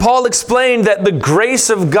Paul explained that the grace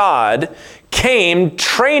of God came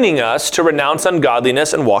training us to renounce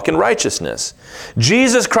ungodliness and walk in righteousness.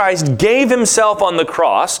 Jesus Christ gave himself on the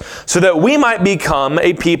cross so that we might become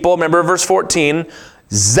a people, remember verse 14,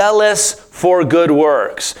 zealous for good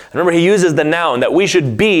works. Remember, he uses the noun that we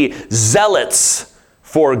should be zealots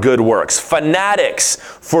for good works, fanatics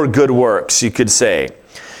for good works, you could say.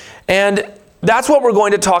 And that's what we're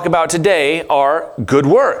going to talk about today, are good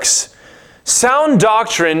works. Sound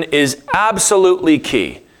doctrine is absolutely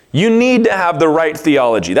key. You need to have the right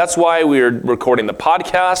theology. That's why we're recording the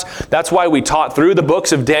podcast. That's why we taught through the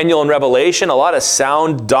books of Daniel and Revelation, a lot of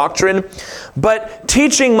sound doctrine. But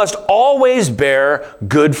teaching must always bear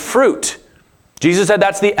good fruit. Jesus said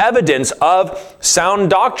that's the evidence of sound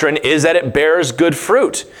doctrine, is that it bears good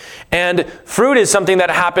fruit. And fruit is something that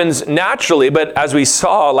happens naturally, but as we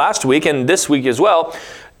saw last week and this week as well,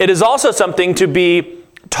 it is also something to be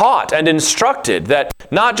taught and instructed, that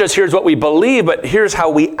not just here's what we believe, but here's how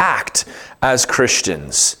we act as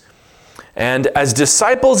Christians. And as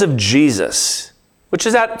disciples of Jesus,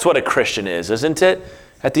 that's what a Christian is, isn't it?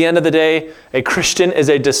 At the end of the day, a Christian is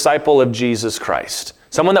a disciple of Jesus Christ.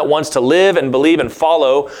 Someone that wants to live and believe and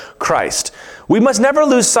follow Christ. We must never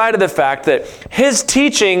lose sight of the fact that his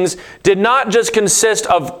teachings did not just consist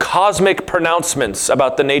of cosmic pronouncements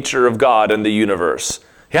about the nature of God and the universe.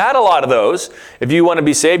 He had a lot of those. If you want to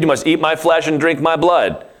be saved, you must eat my flesh and drink my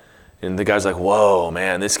blood. And the guy's like, whoa,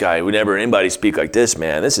 man, this guy, would never anybody speak like this,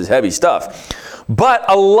 man. This is heavy stuff. But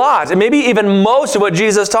a lot, and maybe even most of what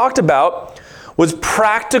Jesus talked about was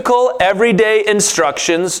practical, everyday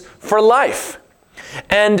instructions for life.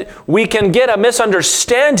 And we can get a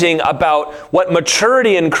misunderstanding about what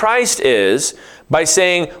maturity in Christ is by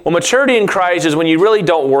saying, well, maturity in Christ is when you really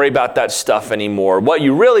don't worry about that stuff anymore. What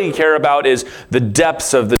you really care about is the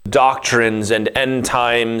depths of the doctrines and end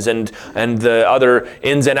times and the other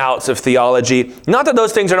ins and outs of theology. Not that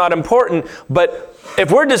those things are not important, but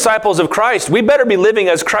if we're disciples of Christ, we better be living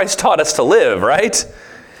as Christ taught us to live, right?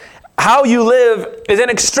 How you live is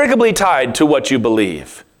inextricably tied to what you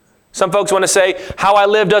believe. Some folks want to say, how I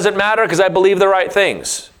live doesn't matter because I believe the right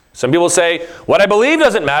things. Some people say, what I believe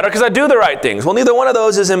doesn't matter because I do the right things. Well, neither one of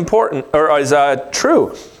those is important or is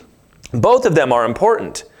true. Both of them are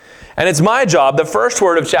important. And it's my job, the first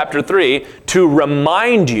word of chapter 3, to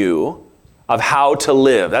remind you of how to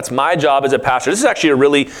live. That's my job as a pastor. This is actually a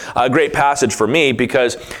really great passage for me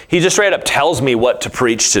because he just straight up tells me what to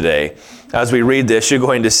preach today. As we read this, you're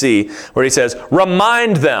going to see where he says,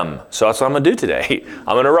 remind them. So that's what I'm going to do today.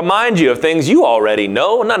 I'm going to remind you of things you already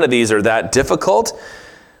know. None of these are that difficult.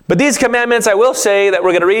 But these commandments, I will say, that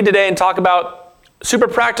we're going to read today and talk about, super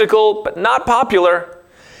practical, but not popular,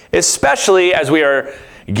 especially as we are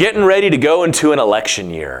getting ready to go into an election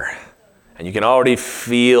year. And you can already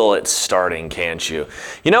feel it starting, can't you?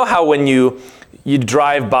 You know how when you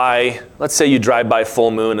drive by, let's say you drive by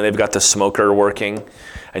full moon and they've got the smoker working,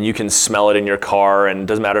 and you can smell it in your car, and it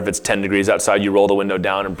doesn't matter if it's 10 degrees outside, you roll the window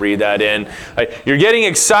down and breathe that in. You're getting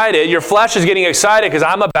excited, your flesh is getting excited because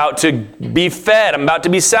I'm about to be fed, I'm about to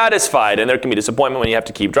be satisfied, and there can be disappointment when you have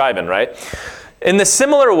to keep driving, right? In the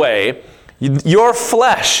similar way, your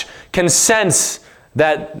flesh can sense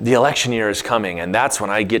that the election year is coming, and that's when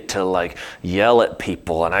I get to yell at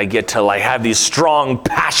people, and I get to have these strong,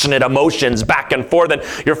 passionate emotions back and forth, and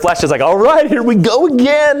your flesh is like, all right, here we go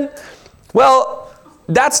again. Well,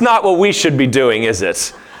 that's not what we should be doing, is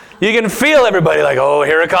it? You can feel everybody oh,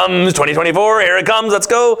 here it comes, 2024, here it comes, let's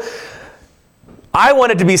go. I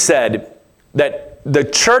want it to be said that the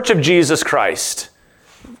Church of Jesus Christ,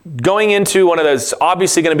 going into one of those,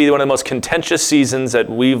 obviously going to be one of the most contentious seasons that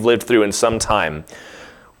we've lived through in some time,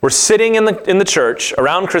 we're sitting in the church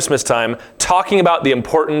around Christmas time talking about the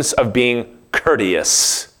importance of being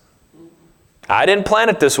courteous. I didn't plan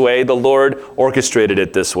it this way. The Lord orchestrated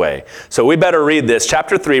it this way. So we better read this.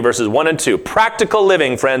 Chapter 3, verses 1 and 2. Practical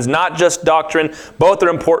living, friends, not just doctrine. Both are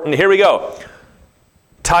important. Here we go.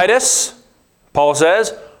 Titus, Paul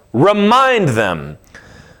says, remind them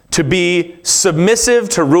to be submissive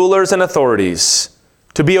to rulers and authorities,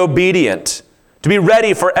 to be obedient, to be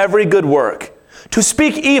ready for every good work, to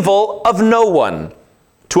speak evil of no one,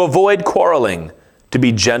 to avoid quarreling, to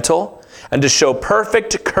be gentle, and to show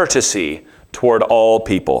perfect courtesy toward all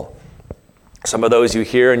people. Some of those you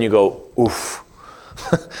hear and you go, oof,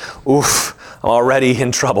 oof, I'm already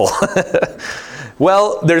in trouble.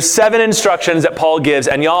 Well, there's 7 instructions that Paul gives,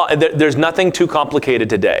 and y'all, there's nothing too complicated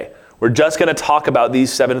today. We're just going to talk about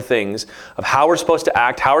these 7 things of how we're supposed to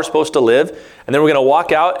act, how we're supposed to live, and then we're going to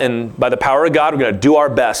walk out, and by the power of God, we're going to do our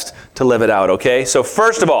best to live it out, okay? So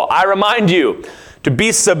first of all, I remind you to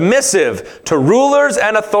be submissive to rulers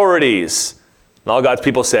and authorities. And all God's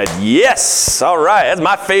people said, yes, all right, that's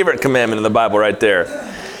my favorite commandment in the Bible right there.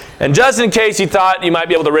 And just in case you thought you might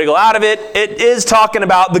be able to wriggle out of it, it is talking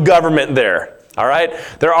about the government there. All right?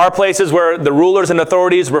 There are places where the rulers and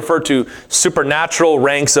authorities refer to supernatural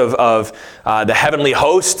ranks of the heavenly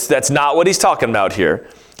hosts. That's not what he's talking about here.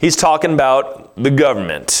 He's talking about the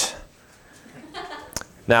government.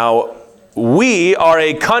 Now, we are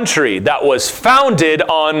a country that was founded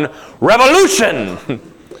on revolution,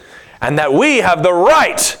 and that we have the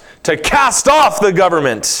right to cast off the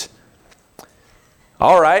government.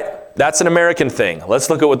 All right, that's an American thing. Let's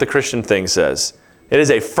look at what the Christian thing says. It is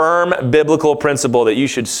a firm biblical principle that you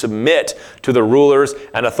should submit to the rulers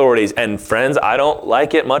and authorities. And friends, I don't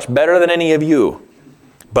like it much better than any of you.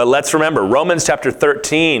 But let's remember, Romans chapter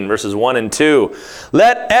 13, verses 1 and 2.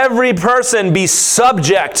 Let every person be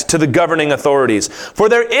subject to the governing authorities, for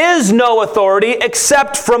there is no authority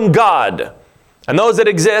except from God. And those that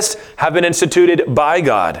exist have been instituted by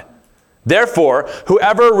God. Therefore,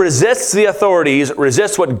 whoever resists the authorities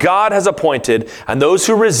resists what God has appointed, and those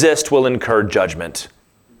who resist will incur judgment.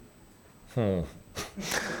 You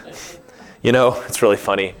know, it's really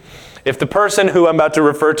funny. If the person who I'm about to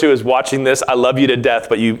refer to is watching this, I love you to death,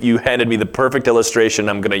 but you handed me the perfect illustration.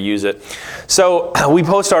 I'm going to use it. So we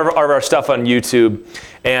post our stuff on YouTube,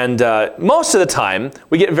 and most of the time,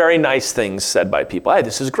 we get very nice things said by people. Hey,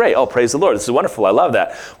 this is great. Oh, praise the Lord. This is wonderful. I love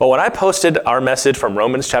that. Well, when I posted our message from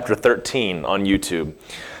Romans chapter 13 on YouTube,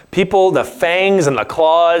 people, the fangs and the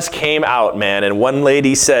claws came out, man. And one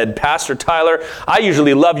lady said, Pastor Tyler, I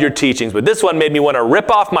usually love your teachings, but this one made me want to rip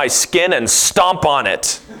off my skin and stomp on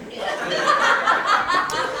it.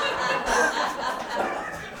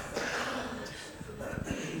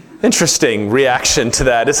 Interesting reaction to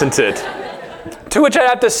that, isn't it? To which I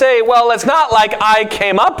have to say, well, it's not like I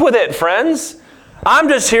came up with it, friends. I'm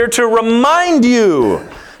just here to remind you.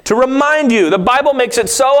 The Bible makes it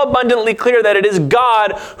so abundantly clear that it is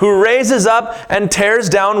God who raises up and tears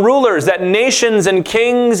down rulers, that nations and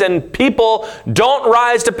kings and people don't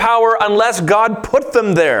rise to power unless God put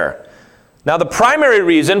them there. Now, the primary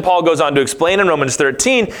reason, Paul goes on to explain in Romans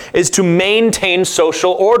 13, is to maintain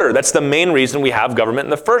social order. That's the main reason we have government in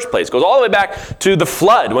the first place. It goes all the way back to the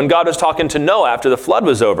flood, when God was talking to Noah after the flood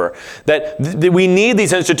was over. That we need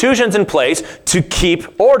these institutions in place to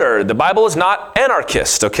keep order. The Bible is not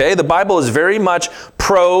anarchist, okay? The Bible is very much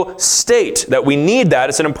pro-state, that we need that.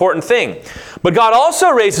 It's an important thing. But God also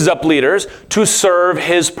raises up leaders to serve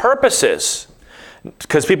his purposes.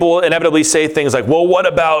 Because people will inevitably say things like, well, what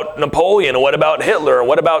about Napoleon? Or what about Hitler? Or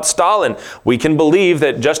what about Stalin? We can believe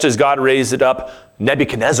that just as God raised up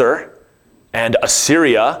Nebuchadnezzar and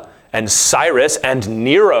Assyria and Cyrus and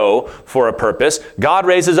Nero for a purpose, God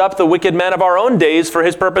raises up the wicked men of our own days for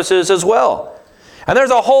his purposes as well. And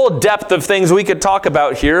there's a whole depth of things we could talk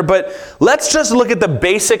about here, but let's just look at the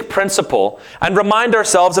basic principle and remind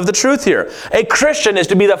ourselves of the truth here. A Christian is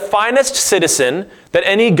to be the finest citizen that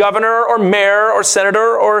any governor or mayor or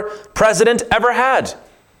senator or president ever had.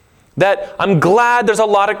 That I'm glad there's a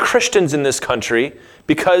lot of Christians in this country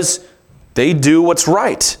because they do what's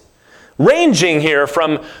right. Ranging here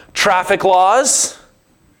from traffic laws.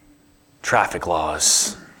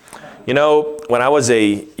 You know, when I was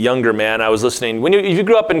a younger man, I was listening. If you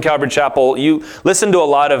grew up in Calvary Chapel, you listened to a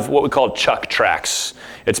lot of what we call Chuck tracks.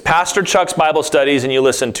 It's Pastor Chuck's Bible studies, and you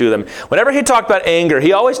listen to them. Whenever he talked about anger,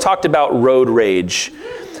 he always talked about road rage.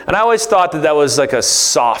 And I always thought that was like a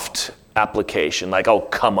soft application, like, oh,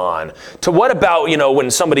 come on. To what about, when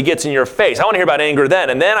somebody gets in your face? I want to hear about anger then.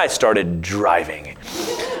 And then I started driving.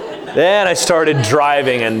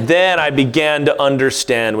 And then I began to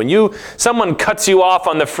understand. When someone cuts you off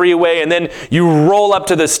on the freeway and then you roll up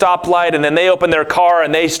to the stoplight and then they open their car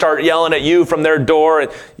and they start yelling at you from their door,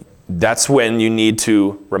 that's when you need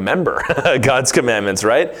to remember God's commandments,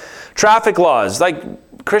 right? Traffic laws,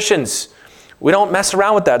 like Christians, we don't mess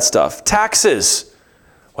around with that stuff. Taxes.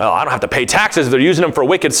 Well, I don't have to pay taxes if they're using them for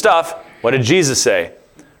wicked stuff. What did Jesus say?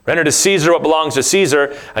 Render to Caesar what belongs to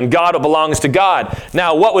Caesar, and God what belongs to God.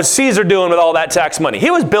 Now, what was Caesar doing with all that tax money? He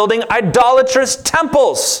was building idolatrous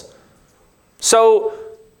temples. So,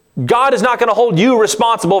 God is not going to hold you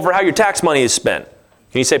responsible for how your tax money is spent.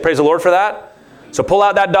 Can you say praise the Lord for that? So pull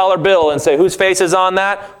out that dollar bill and say, whose face is on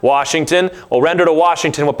that? Washington. Well, render to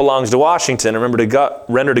Washington what belongs to Washington, and render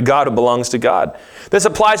to God what belongs to God. This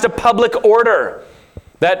applies to public order,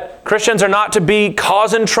 that Christians are not to be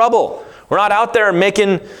causing trouble. We're not out there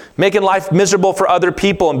making life miserable for other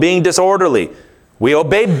people and being disorderly. We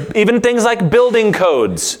obey even things like building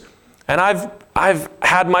codes. And I've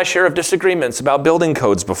had my share of disagreements about building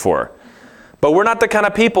codes before. But we're not the kind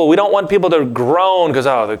of people, we don't want people to groan because,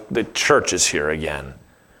 the church is here again.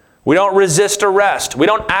 We don't resist arrest. We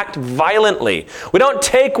don't act violently. We don't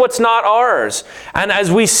take what's not ours. And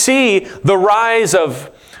as we see the rise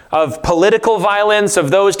of political violence,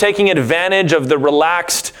 of those taking advantage of the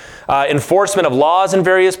relaxed enforcement of laws in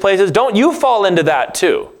various places, don't you fall into that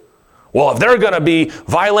too? Well, if they're going to be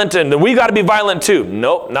violent, and we got to be violent too.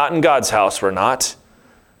 Nope, not in God's house, we're not.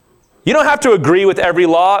 You don't have to agree with every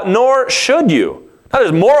law, nor should you. Now,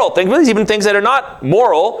 there's moral things, but there's even things that are not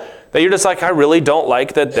moral that you're just like, I really don't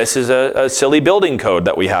like that this is a silly building code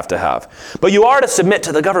that we have to have. But you are to submit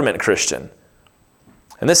to the government, Christian.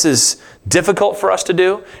 And this is difficult for us to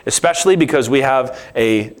do, especially because we have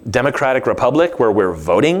a democratic republic where we're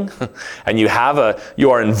voting, and you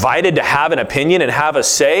are invited to have an opinion and have a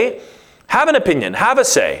say. Have an opinion, have a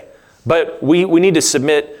say. But we need to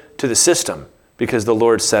submit to the system because the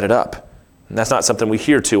Lord set it up. And that's not something we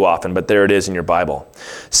hear too often, but there it is in your Bible.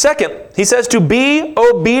 Second, he says to be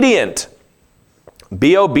obedient.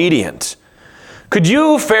 Be obedient. Could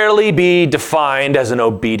you fairly be defined as an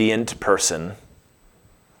obedient person?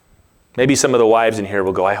 Maybe some of the wives in here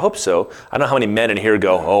will go, I hope so. I don't know how many men in here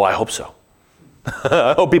go, oh, I hope so.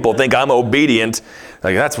 I hope people think I'm obedient.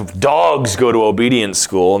 Like, that's dogs go to obedience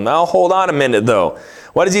school. Now, hold on a minute, though.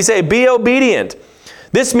 What does he say? Be obedient.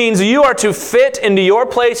 This means you are to fit into your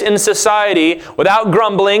place in society without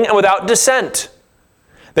grumbling and without dissent.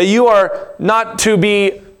 That you are not to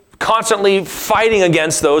be constantly fighting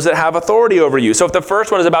against those that have authority over you. So if the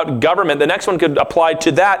first one is about government, the next one could apply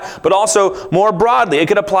to that, but also more broadly, it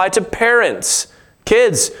could apply to parents.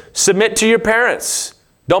 Kids, submit to your parents.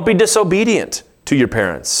 Don't be disobedient to your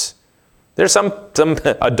parents. There's some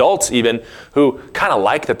adults even who kind of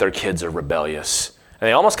like that their kids are rebellious. And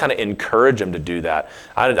they almost kind of encourage them to do that.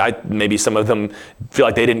 Maybe some of them feel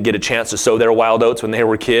like they didn't get a chance to sow their wild oats when they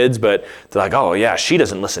were kids, but they're like, oh yeah, she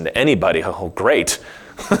doesn't listen to anybody. Oh, great.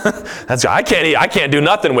 I can't do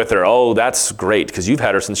nothing with her. Oh, that's great, because you've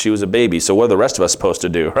had her since she was a baby. So what are the rest of us supposed to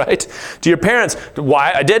do, right? To your parents,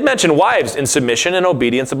 I did mention wives in submission and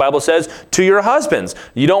obedience. The Bible says to your husbands.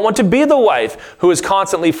 You don't want to be the wife who is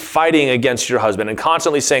constantly fighting against your husband and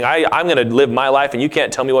constantly saying, I'm going to live my life and you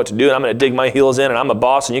can't tell me what to do and I'm going to dig my heels in and I'm a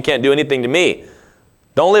boss and you can't do anything to me.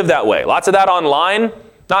 Don't live that way. Lots of that online.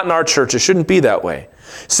 Not in our church. It shouldn't be that way.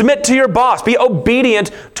 Submit to your boss. Be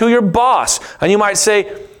obedient to your boss. And you might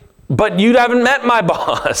say, but you haven't met my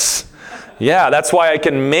boss. Yeah, that's why I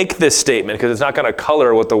can make this statement, because it's not going to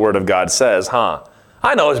color what the Word of God says, huh?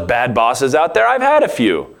 I know there's bad bosses out there. I've had a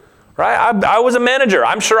few, right? I was a manager.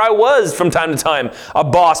 I'm sure I was, from time to time, a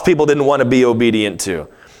boss people didn't want to be obedient to.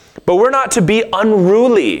 But we're not to be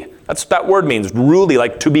unruly. That's what that word means, ruly,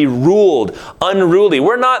 like to be ruled, unruly.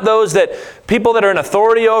 We're not those that people that are in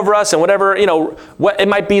authority over us and whatever, what it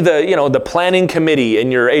might be the planning committee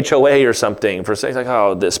in your HOA or something for saying like,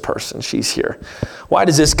 oh, this person, she's here. Why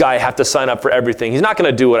does this guy have to sign up for everything? He's not going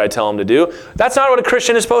to do what I tell him to do. That's not what a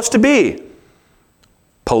Christian is supposed to be.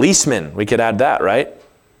 Policeman, we could add that, right?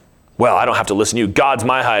 Well, I don't have to listen to you. God's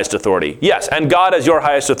my highest authority. Yes, and God as your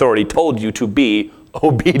highest authority told you to be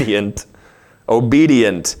obedient.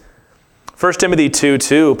 Obedient. 1 Timothy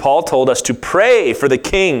 2:2, Paul told us to pray for the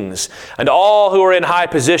kings and all who are in high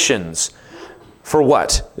positions. For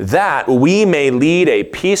what? That we may lead a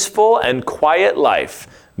peaceful and quiet life,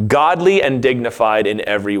 godly and dignified in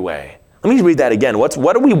every way. Let me read that again. What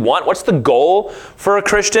do we want? What's the goal for a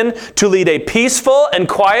Christian? To lead a peaceful and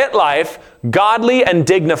quiet life, godly and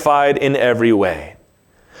dignified in every way.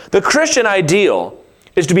 The Christian ideal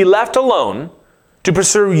is to be left alone to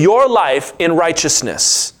pursue your life in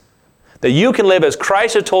righteousness. That you can live as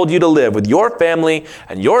Christ has told you to live with your family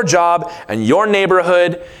and your job and your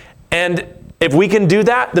neighborhood. And if we can do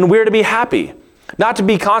that, then we're to be happy. Not to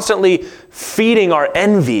be constantly feeding our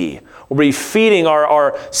envy or be feeding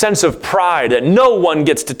our sense of pride that no one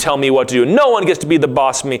gets to tell me what to do. No one gets to be the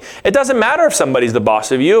boss of me. It doesn't matter if somebody's the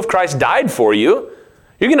boss of you, if Christ died for you.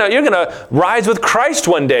 You're gonna rise with Christ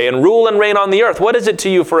one day and rule and reign on the earth. What is it to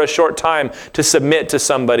you for a short time to submit to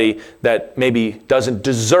somebody that maybe doesn't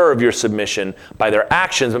deserve your submission by their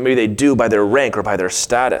actions, but maybe they do by their rank or by their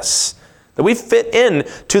status? That we fit in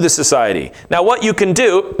to the society. Now what you can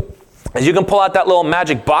do is you can pull out that little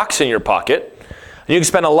magic box in your pocket, and you can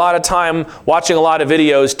spend a lot of time watching a lot of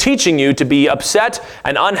videos teaching you to be upset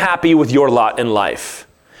and unhappy with your lot in life.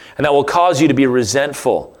 And that will cause you to be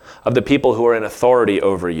resentful of the people who are in authority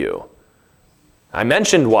over you. I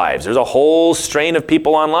mentioned wives. There's a whole strain of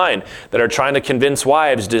people online that are trying to convince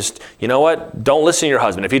wives, just, you know what, don't listen to your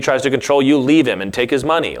husband. If he tries to control you, leave him and take his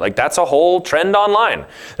money. Like, that's a whole trend online.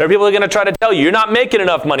 There are people that are going to try to tell you, you're not making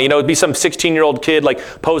enough money. You know, it'd be some 16-year-old kid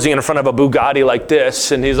like posing in front of a Bugatti like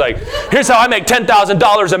this, and he's like, here's how I make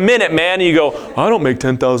 $10,000 a minute, man. And you go, I don't make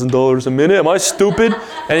 $10,000 a minute. Am I stupid?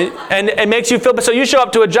 And it makes you feel, so you show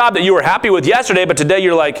up to a job that you were happy with yesterday, but today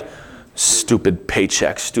you're like, stupid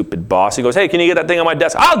paycheck, stupid boss. He goes, hey, can you get that thing on my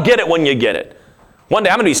desk? I'll get it when you get it. One day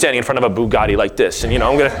I'm going to be standing in front of a Bugatti like this, and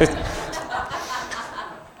I'm going to...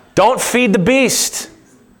 Don't feed the beast.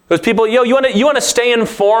 Those people, you want to stay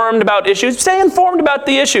informed about issues? Stay informed about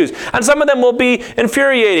the issues. And some of them will be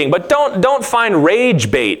infuriating, but don't find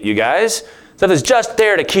rage bait, you guys. Stuff is just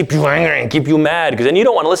there to keep you angry and keep you mad, because then you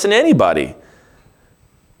don't want to listen to anybody.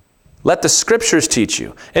 Let the scriptures teach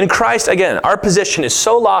you. In Christ, again, our position is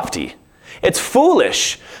so lofty. It's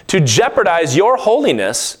foolish to jeopardize your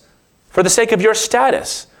holiness for the sake of your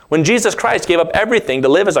status. When Jesus Christ gave up everything to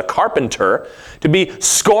live as a carpenter, to be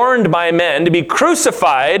scorned by men, to be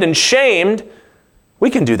crucified and shamed, we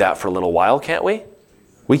can do that for a little while, can't we?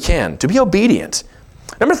 We can. To be obedient.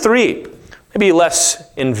 Number 3, maybe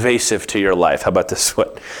less invasive to your life. How about this one?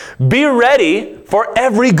 Be ready for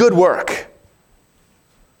every good work.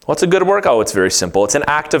 What's a good work? Oh, it's very simple. It's an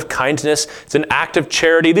act of kindness. It's an act of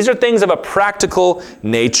charity. These are things of a practical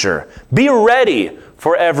nature. Be ready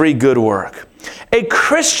for every good work. A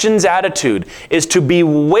Christian's attitude is to be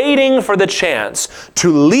waiting for the chance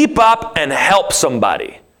to leap up and help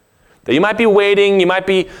somebody. That you might be waiting, you might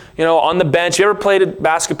be, on the bench. You ever played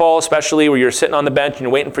basketball, especially where you're sitting on the bench and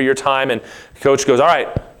you're waiting for your time, and the coach goes, all right,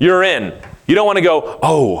 you're in. You don't want to go,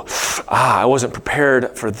 I wasn't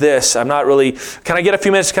prepared for this. I'm not really, can I get a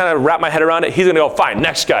few minutes to kind of wrap my head around it? He's going to go, fine,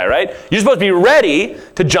 next guy, right? You're supposed to be ready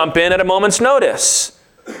to jump in at a moment's notice.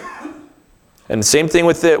 And same thing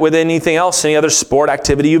with anything else, any other sport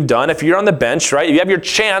activity you've done. If you're on the bench, right, you have your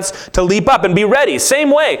chance to leap up and be ready. Same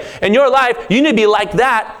way, in your life, you need to be like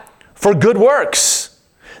that for good works.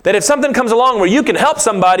 That if something comes along where you can help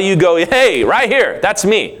somebody, you go, hey, right here, that's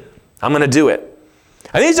me. I'm going to do it.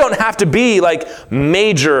 And these don't have to be like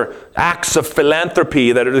major acts of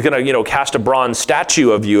philanthropy that are going to, cast a bronze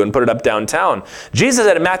statue of you and put it up downtown. Jesus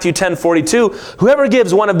said in Matthew 10:42, whoever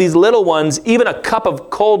gives one of these little ones even a cup of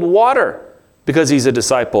cold water because he's a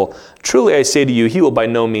disciple, truly I say to you, he will by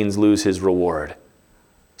no means lose his reward.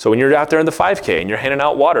 So when you're out there in the 5K and you're handing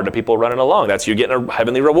out water to people running along, that's you getting a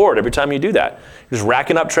heavenly reward every time you do that. You're just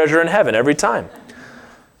racking up treasure in heaven every time.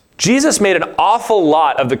 Jesus made an awful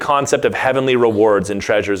lot of the concept of heavenly rewards and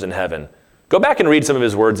treasures in heaven. Go back and read some of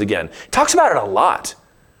his words again. He talks about it a lot.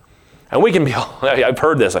 And we can be, I've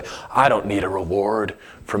heard this, like, I don't need a reward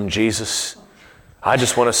from Jesus. I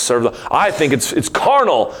just want to serve. I think it's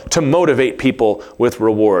carnal to motivate people with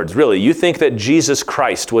rewards. Really, you think that Jesus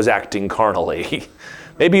Christ was acting carnally.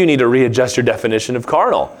 Maybe you need to readjust your definition of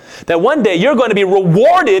carnal. That one day you're going to be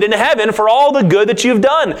rewarded in heaven for all the good that you've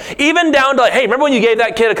done. Even down to, hey, remember when you gave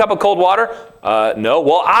that kid a cup of cold water? No.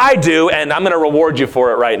 Well, I do, and I'm going to reward you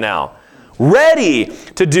for it right now. Ready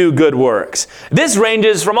to do good works. This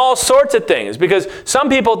ranges from all sorts of things, because some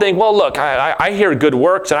people think, well, look, I hear good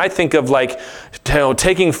works, and I think of like,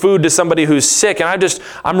 taking food to somebody who's sick, and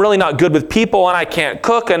I'm really not good with people, and I can't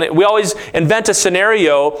cook, and we always invent a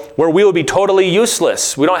scenario where we will be totally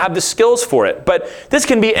useless. We don't have the skills for it. But this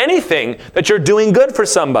can be anything that you're doing good for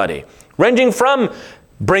somebody, ranging from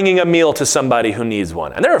bringing a meal to somebody who needs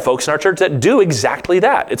one. And there are folks in our church that do exactly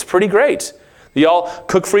that. It's pretty great. You all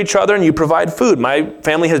cook for each other and you provide food. My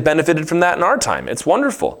family has benefited from that in our time. It's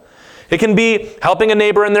wonderful. It can be helping a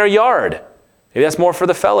neighbor in their yard. Maybe that's more for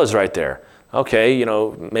the fellas right there. Okay,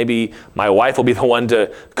 maybe my wife will be the one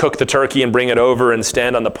to cook the turkey and bring it over and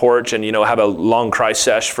stand on the porch and, have a long cry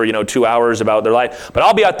sesh for, 2 hours about their life. But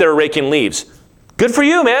I'll be out there raking leaves. Good for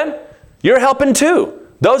you, man. You're helping too.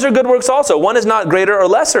 Those are good works also. One is not greater or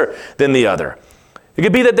lesser than the other. It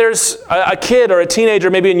could be that there's a kid or a teenager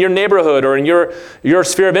maybe in your neighborhood or in your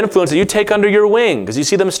sphere of influence that you take under your wing because you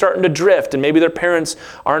see them starting to drift, and maybe their parents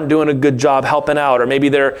aren't doing a good job helping out, or maybe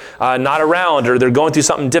they're not around, or they're going through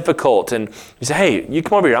something difficult, and you say, hey, you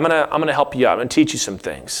come over here. I'm gonna help you out. I'm gonna teach you some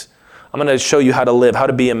things. I'm gonna show you how to live, how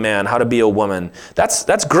to be a man, how to be a woman.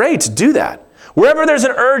 That's great. Do that. Wherever there's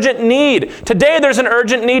an urgent need. Today there's an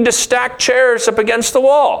urgent need to stack chairs up against the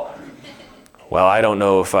wall. Well, I don't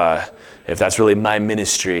know if that's really my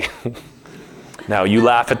ministry. Now, you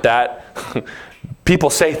laugh at that. People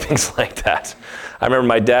say things like that. I remember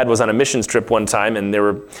my dad was on a missions trip one time, and they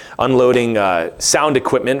were unloading sound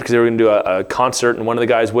equipment because they were going to do a concert, and one of the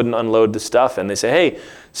guys wouldn't unload the stuff. And they say, hey,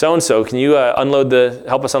 so-and-so, can you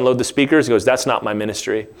help us unload the speakers? He goes, that's not my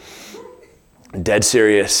ministry. Dead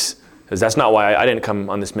serious. Because that's not why I didn't come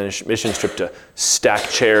on this missions trip, to stack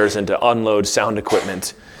chairs and to unload sound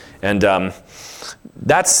equipment. And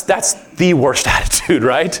that's the worst attitude,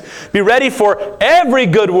 right? Be ready for every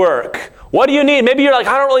good work. What do you need? Maybe you're like,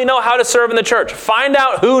 I don't really know how to serve in the church. Find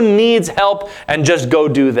out who needs help and just go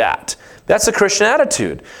do that. That's the Christian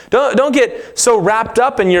attitude. Don't get so wrapped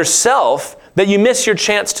up in yourself that you miss your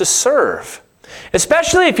chance to serve.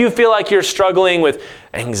 Especially if you feel like you're struggling with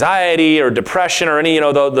anxiety or depression or any,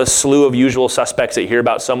 the slew of usual suspects that you hear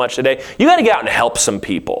about so much today. You got to get out and help some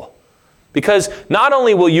people. Because not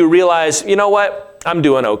only will you realize, you know what, I'm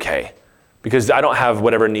doing okay, because I don't have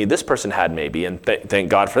whatever need this person had maybe, and thank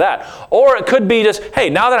God for that. Or it could be just, hey,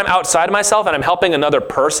 now that I'm outside of myself and I'm helping another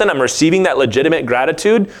person, I'm receiving that legitimate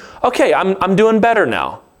gratitude, okay, I'm doing better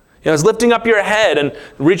now. It's lifting up your head and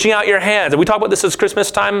reaching out your hands. And we talk about this as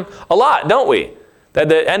Christmas time a lot, don't we? That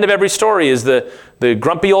the end of every story is the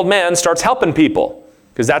grumpy old man starts helping people,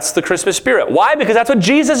 because that's the Christmas spirit. Why? Because that's what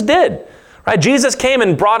Jesus did. Right? Jesus came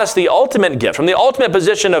and brought us the ultimate gift, from the ultimate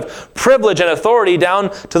position of privilege and authority down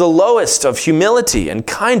to the lowest of humility and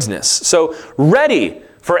kindness. So ready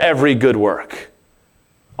for every good work.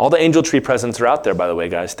 All the angel tree presents are out there, by the way,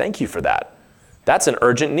 guys. Thank you for that. That's an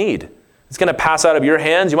urgent need. It's going to pass out of your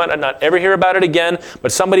hands. You might not ever hear about it again,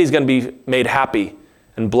 but somebody's going to be made happy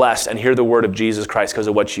and blessed and hear the word of Jesus Christ because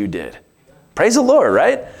of what you did. Praise the Lord,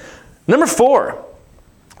 right? Number 4,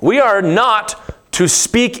 we are not to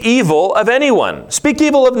speak evil of anyone. Speak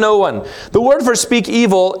evil of no one. The word for speak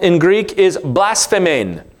evil in Greek is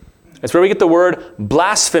blasphemein. That's where we get the word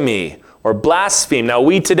blasphemy or blaspheme. Now,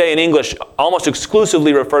 we today in English almost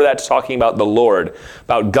exclusively refer that to talking about the Lord,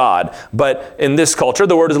 about God. But in this culture,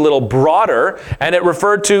 the word is a little broader, and it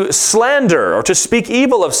referred to slander or to speak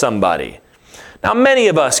evil of somebody. Now, many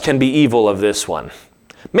of us can be evil of this one.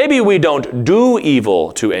 Maybe we don't do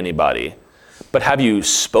evil to anybody, but have you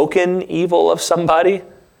spoken evil of somebody?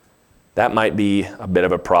 That might be a bit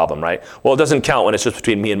of a problem, right? Well, it doesn't count when it's just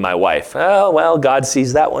between me and my wife. Oh, well, God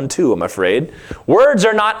sees that one too, I'm afraid. Words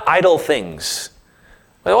are not idle things.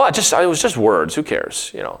 Well, it was just words. Who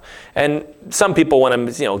cares? And some people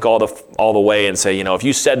want to, go all the way and say, if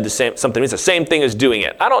you said something, it's the same thing as doing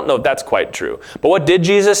it. I don't know if that's quite true. But what did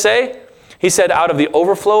Jesus say? He said, out of the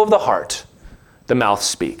overflow of the heart, the mouth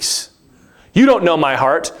speaks. You don't know my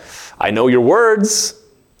heart. I know your words.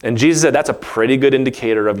 And Jesus said, that's a pretty good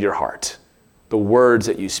indicator of your heart. The words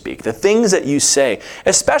that you speak, the things that you say,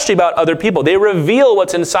 especially about other people. They reveal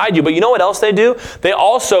what's inside you. But you know what else they do? They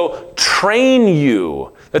also train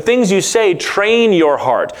you. The things you say train your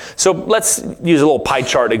heart. So let's use a little pie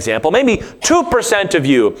chart example. Maybe 2% of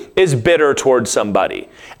you is bitter towards somebody.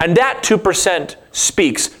 And that 2%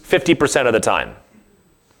 speaks 50% of the time.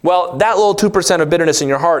 Well, that little 2% of bitterness in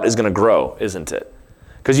your heart is going to grow, isn't it?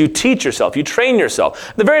 Because you teach yourself, you train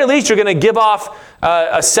yourself. At the very least, you're going to give off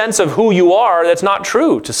a sense of who you are that's not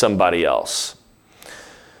true to somebody else.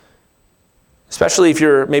 Especially if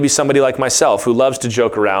you're maybe somebody like myself who loves to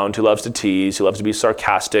joke around, who loves to tease, who loves to be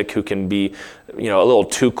sarcastic, who can be, a little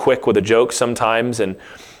too quick with a joke sometimes, and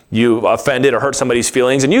you offended or hurt somebody's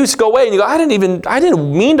feelings, and you just go away and you go, I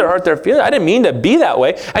didn't mean to hurt their feelings. I didn't mean to be that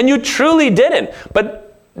way. And you truly didn't.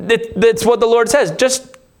 But that's what the Lord says.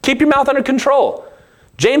 Just keep your mouth under control.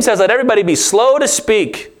 James says, let everybody be slow to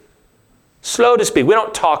speak. Slow to speak. We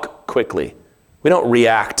don't talk quickly. We don't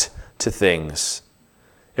react to things.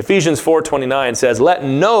 Ephesians 4:29 says, let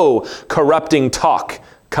no corrupting talk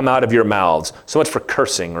come out of your mouths. So much for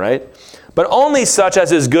cursing, right? But only such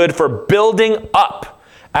as is good for building up,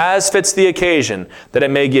 as fits the occasion, that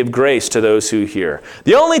it may give grace to those who hear.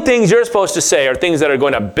 The only things you're supposed to say are things that are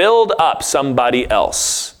going to build up somebody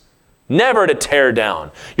else. Never to tear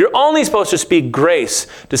down. You're only supposed to speak grace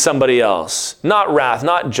to somebody else, not wrath,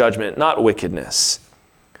 not judgment, not wickedness.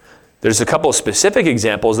 There's a couple of specific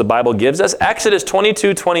examples the Bible gives us. Exodus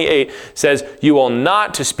 22:28 says, you will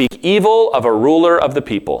not to speak evil of a ruler of the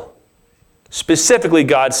people. Specifically,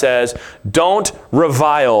 God says, don't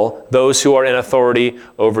revile those who are in authority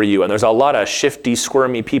over you. And there's a lot of shifty,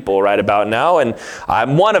 squirmy people right about now, and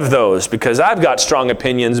I'm one of those because I've got strong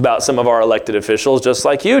opinions about some of our elected officials just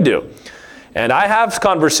like you do. And I have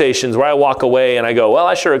conversations where I walk away and I go, well,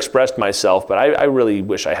 I sure expressed myself, but I really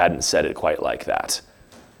wish I hadn't said it quite like that.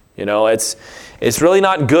 It's really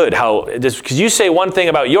not good how, because you say one thing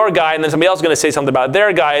about your guy and then somebody else is going to say something about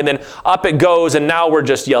their guy and then up it goes and now we're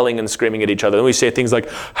just yelling and screaming at each other. And we say things like,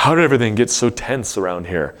 how did everything get so tense around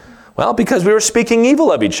here? Well, because we were speaking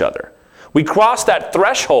evil of each other. We crossed that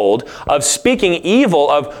threshold of speaking evil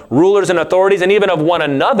of rulers and authorities and even of one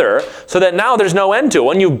another, so that now there's no end to it.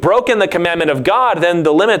 When you've broken the commandment of God, then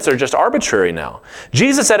the limits are just arbitrary now.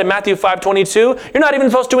 Jesus said in Matthew 5:22, you're not even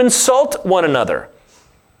supposed to insult one another.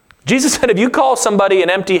 Jesus said if you call somebody an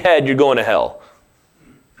empty head, you're going to hell.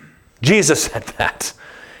 Jesus said that.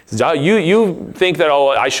 He says, you think that,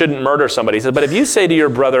 I shouldn't murder somebody. He says, but if you say to your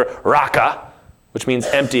brother, Raka, which means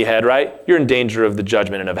empty head, right? You're in danger of the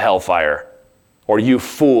judgment and of hellfire. Or you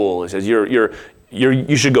fool. He says,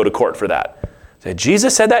 you should go to court for that. So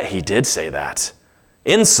Jesus said that? He did say that.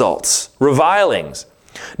 Insults, revilings.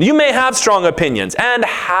 You may have strong opinions, and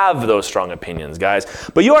have those strong opinions, guys,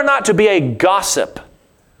 but you are not to be a gossip,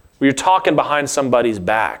 where you're talking behind somebody's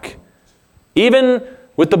back. Even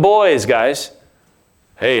with the boys, guys.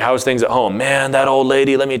 Hey, how's things at home? Man, that old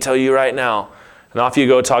lady, let me tell you right now. And off you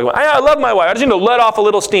go talking about, I love my wife. I just need to let off a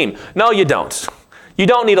little steam. No, you don't. You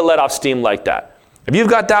don't need to let off steam like that. If you've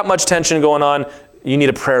got that much tension going on, you need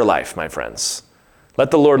a prayer life, my friends.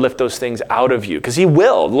 Let the Lord lift those things out of you, because he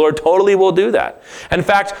will. The Lord totally will do that. In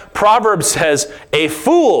fact, Proverbs says, a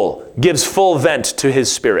fool gives full vent to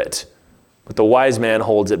his spirit, but the wise man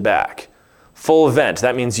holds it back. Full vent.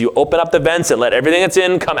 That means you open up the vents and let everything that's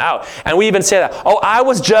in come out. And we even say that, I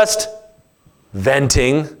was just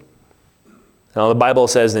venting. Now, the Bible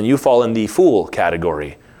says then you fall in the fool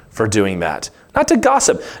category for doing that. Not to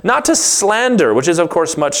gossip, not to slander, which is, of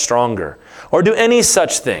course, much stronger, or do any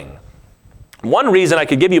such thing. One reason I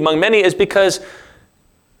could give you among many is because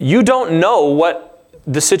you don't know what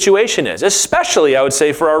the situation is, especially, I would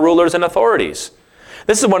say, for our rulers and authorities.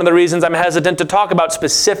 This is one of the reasons I'm hesitant to talk about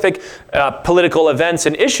specific political events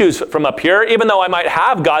and issues from up here, even though I might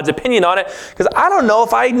have God's opinion on it, because I don't know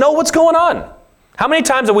if I know what's going on. How many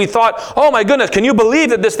times have we thought, oh my goodness, can you believe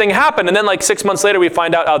that this thing happened? And then like 6 months later we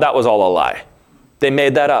find out, that was all a lie. They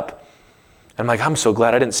made that up. I'm like, I'm so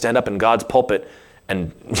glad I didn't stand up in God's pulpit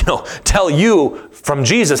and tell you from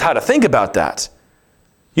Jesus how to think about that.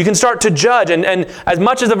 You can start to judge, and as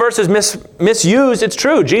much as the verse is misused, it's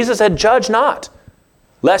true. Jesus said, judge not,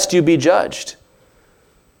 lest you be judged.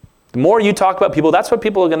 The more you talk about people, that's what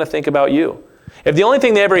people are going to think about you. If the only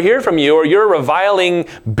thing they ever hear from you are your reviling,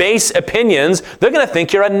 base opinions, they're going to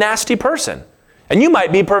think you're a nasty person. And you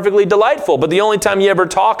might be perfectly delightful, but the only time you ever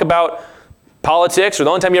talk about politics, or the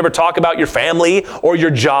only time you ever talk about your family or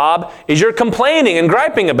your job, is you're complaining and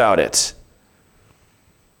griping about it.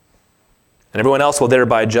 And everyone else will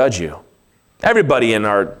thereby judge you. Everybody in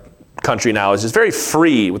our country now is just very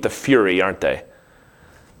free with the fury, aren't they?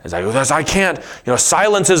 It's like, I can't,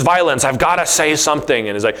 silence is violence. I've got to say something.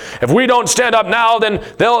 And it's like, if we don't stand up now, then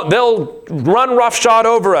they'll run roughshod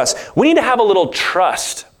over us. We need to have a little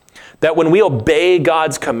trust that when we obey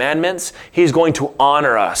God's commandments, he's going to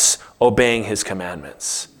honor us obeying his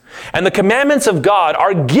commandments. And the commandments of God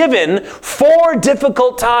are given for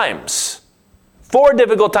difficult times. For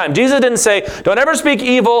difficult times. Jesus didn't say, don't ever speak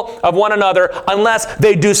evil of one another unless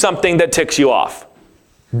they do something that ticks you off.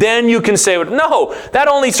 Then you can say, no, that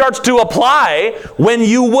only starts to apply when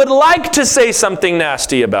you would like to say something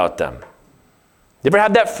nasty about them. You ever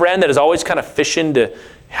have that friend that is always kind of fishing to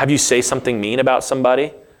have you say something mean about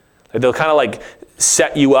somebody? They'll kind of like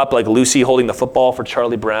set you up like Lucy holding the football for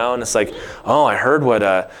Charlie Brown. It's like, I heard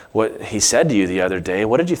what he said to you the other day.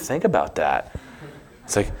 What did you think about that?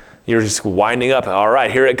 It's like, you're just winding up. All right,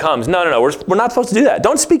 here it comes. No. We're not supposed to do that.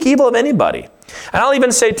 Don't speak evil of anybody. And I'll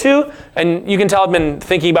even say too, and you can tell I've been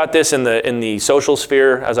thinking about this in the social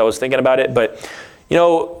sphere as I was thinking about it, but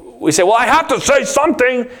we say, well, I have to say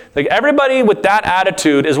something. Like everybody with that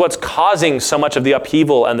attitude is what's causing so much of the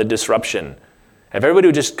upheaval and the disruption. If everybody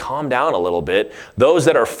would just calm down a little bit, those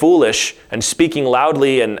that are foolish and speaking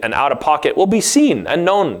loudly and out of pocket will be seen and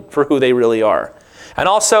known for who they really are. And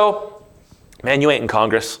also, man, you ain't in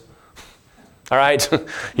Congress. All right?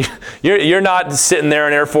 You're not sitting there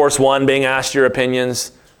in Air Force One being asked your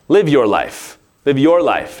opinions. Live your life. Live your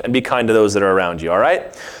life and be kind to those that are around you, all right?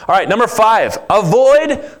 All right, number 5,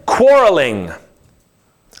 avoid quarreling.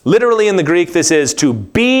 Literally in the Greek, this is to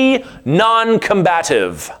be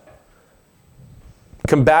non-combative.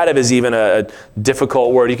 Combative is even a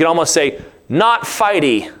difficult word. You can almost say not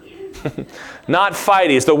fighty. Not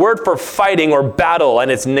fighty. It's the word for fighting or battle, and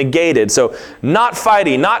it's negated. So not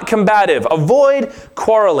fighty, not combative. Avoid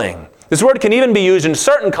quarreling. This word can even be used in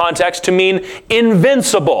certain contexts to mean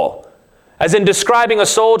invincible, as in describing a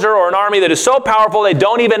soldier or an army that is so powerful they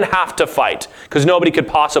don't even have to fight because nobody could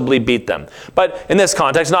possibly beat them. But in this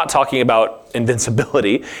context, not talking about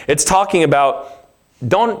invincibility. It's talking about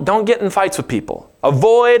don't get in fights with people.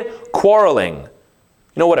 Avoid quarreling.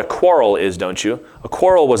 You know what a quarrel is, don't you? A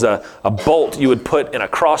quarrel was a bolt you would put in a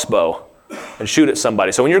crossbow and shoot at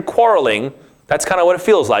somebody. So when you're quarreling, that's kind of what it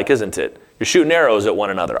feels like, isn't it? You're shooting arrows at one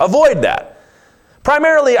another. Avoid that.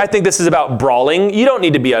 Primarily, I think this is about brawling. You don't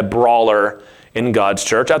need to be a brawler in God's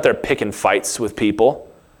church, out there picking fights with people.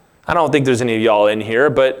 I don't think there's any of y'all in here,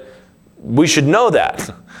 but we should know that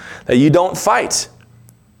you don't fight.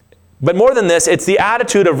 But more than this, it's the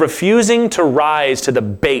attitude of refusing to rise to the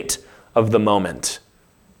bait of the moment.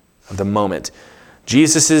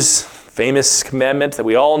 Jesus' famous commandment that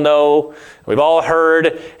we all know, we've all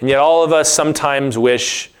heard, and yet all of us sometimes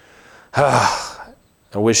wish, I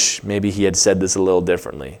wish maybe he had said this a little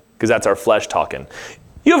differently, because that's our flesh talking.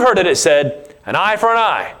 You've heard it said, an eye for an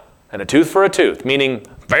eye, and a tooth for a tooth, meaning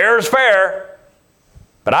fair is fair.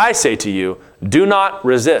 But I say to you, do not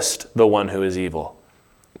resist the one who is evil.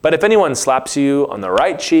 But if anyone slaps you on the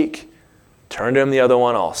right cheek, turn to him the other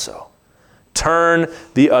one also. Turn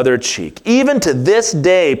the other cheek. Even to this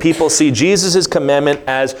day, people see Jesus' commandment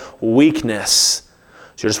as weakness.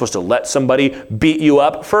 So you're just supposed to let somebody beat you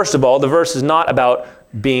up. First of all, the verse is not about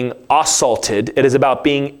being assaulted. It is about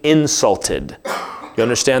being insulted. You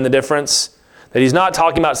understand the difference? That he's not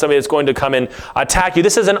talking about somebody that's going to come and attack you.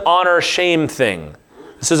 This is an honor-shame thing.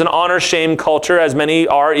 This is an honor-shame culture, as many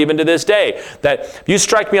are even to this day. That if you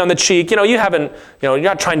strike me on the cheek, you're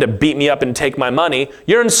not trying to beat me up and take my money.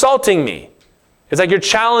 You're insulting me. It's like you're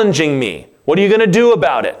challenging me. What are you going to do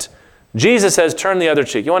about it? Jesus says, turn the other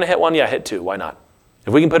cheek. You want to hit one? Yeah, hit two. Why not?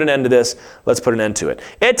 If we can put an end to this, let's put an end to it.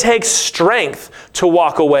 It takes strength to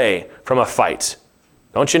walk away from a fight.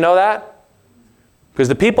 Don't you know that? Because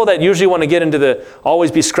the people that usually want to get into the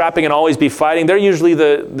always be scrapping and always be fighting, they're usually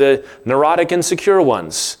the neurotic, insecure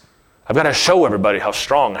ones. I've got to show everybody how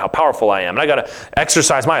strong, how powerful I am. And I got to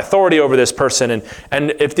exercise my authority over this person.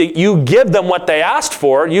 And if you give them what they asked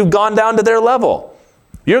for, you've gone down to their level.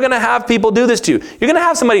 You're going to have people do this to you. You're going to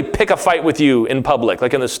have somebody pick a fight with you in public,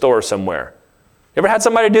 like in the store somewhere. You ever had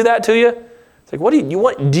somebody do that to you? It's like, what do you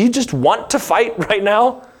want? Do you just want to fight right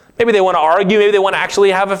now? Maybe they want to argue. Maybe they want to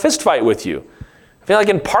actually have a fist fight with you. I feel like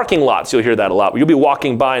in parking lots, you'll hear that a lot. You'll be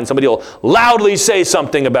walking by and somebody will loudly say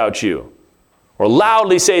something about you or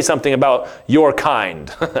loudly say something about your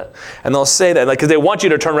kind. And they'll say that because they want you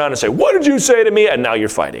to turn around and say, what did you say to me? And now you're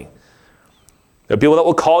fighting. There are people that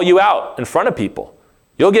will call you out in front of people.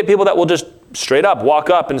 You'll get people that will just straight up walk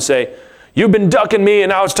up and say, you've been ducking me and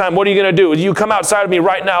now it's time. What are you going to do? You come outside of me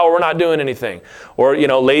right now or we're not doing anything. Or,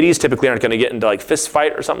 ladies typically aren't going to get into like fist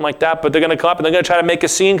fight or something like that, but they're going to come up and they're going to try to make a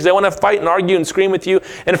scene because they want to fight and argue and scream with you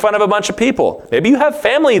in front of a bunch of people. Maybe you have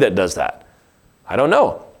family that does that. I don't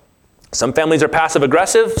know. Some families are passive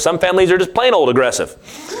aggressive. Some families are just plain old aggressive.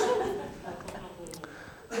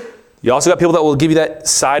 You also got people that will give you that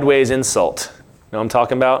sideways insult. You know what I'm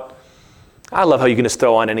talking about? I love how you can just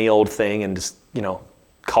throw on any old thing and just,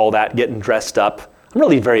 call that getting dressed up. I'm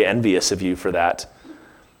really very envious of you for that.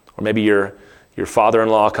 Or maybe your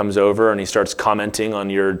father-in-law comes over and he starts commenting on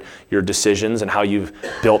your decisions and how you've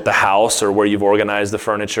built the house or where you've organized the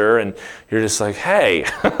furniture, and you're just like, hey.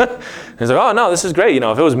 He's like, oh no, this is great.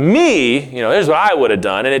 If it was me, here's what I would have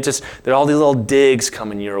done. And there are all these little digs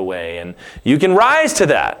coming your way, and you can rise to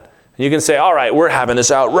that. You can say, all right, we're having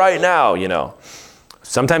this out right now,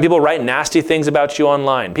 Sometimes people write nasty things about you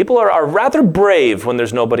online. People are rather brave when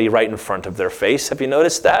there's nobody right in front of their face. Have you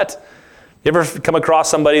noticed that? You ever come across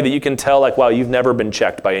somebody that you can tell, like, wow, you've never been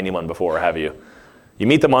checked by anyone before, have you? You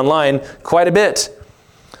meet them online quite a bit.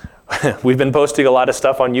 We've been posting a lot of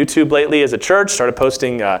stuff on YouTube lately as a church, started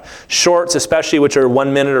posting shorts especially, which are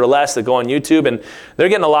 1 minute or less that go on YouTube, and they're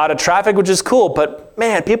getting a lot of traffic, which is cool, but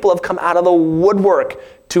man, people have come out of the woodwork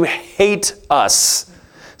to hate us.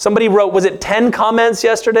 Somebody wrote, was it 10 comments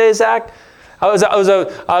yesterday, Zach? It was a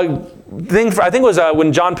thing, I think it was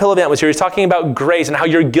when John Pillavant was here. He was talking about grace and how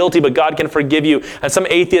you're guilty, but God can forgive you. And some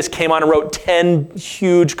atheist came on and wrote 10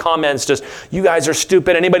 huge comments, just, you guys are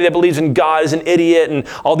stupid. Anybody that believes in God is an idiot. And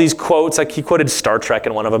all these quotes, like he quoted Star Trek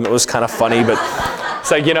in one of them. It was kind of funny, but it's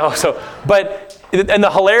like, and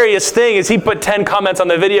the hilarious thing is he put 10 comments on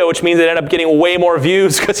the video, which means it ended up getting way more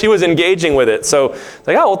views because he was engaging with it. So it's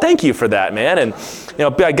like, oh, well, thank you for that, man. And,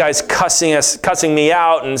 guys cussing me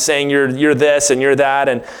out and saying you're this and you're that.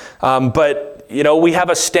 And, but we have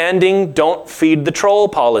a standing don't feed the troll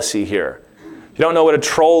policy here. If you don't know what a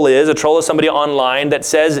troll is somebody online that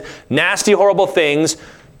says nasty, horrible things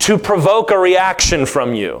to provoke a reaction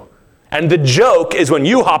from you. And the joke is when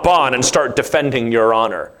you hop on and start defending your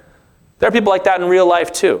honor. There are people like that in real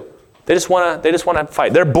life too. They just want to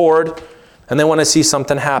fight. They're bored and they want to see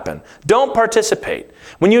something happen. Don't participate.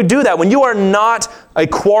 When you do that, when you are not a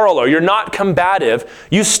quarreler, you're not combative,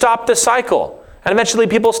 you stop the cycle. And eventually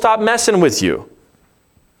people stop messing with you.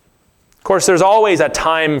 Of course, there's always a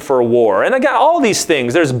time for war. And again, all these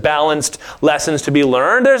things, there's balanced lessons to be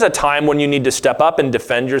learned. There's a time when you need to step up and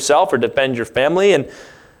defend yourself or defend your family.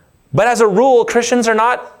 But as a rule, Christians are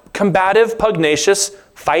not combative, pugnacious,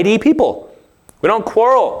 fighty people. We don't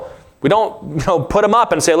quarrel. We don't put them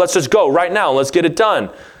up and say, let's just go right now, let's get it done.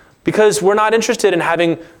 Because we're not interested in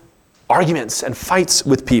having arguments and fights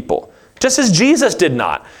with people. Just as Jesus did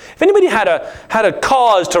not. If anybody had a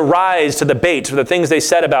cause to rise to the bait for the things they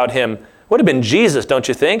said about him, it would have been Jesus, don't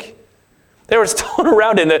you think? They were thrown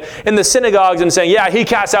around in the synagogues and saying, yeah, he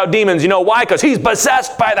casts out demons. You know why? Because he's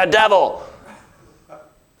possessed by the devil.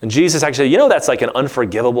 And Jesus actually, that's like an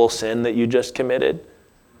unforgivable sin that you just committed.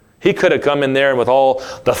 He could have come in there and with all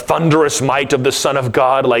the thunderous might of the Son of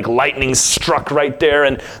God, like lightning struck right there,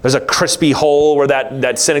 and there's a crispy hole where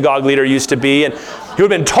that synagogue leader used to be, and he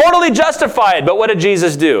would have been totally justified. But what did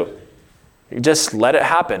Jesus do? He just let it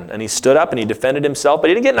happen, and he stood up and he defended himself,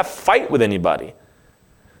 but he didn't get in a fight with anybody.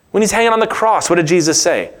 When he's hanging on the cross, what did Jesus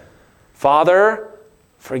say? Father,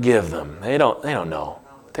 forgive them. They don't know.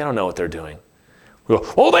 They don't know what they're doing. We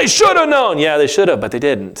go, well, they should have known. Yeah, they should have, but they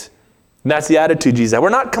didn't. And that's the attitude Jesus had. We're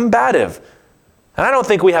not combative. And I don't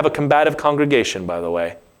think we have a combative congregation, by the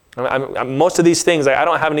way. Most of these things, I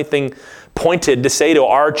don't have anything pointed to say to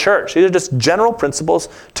our church. These are just general principles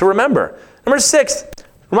to remember. Number 6,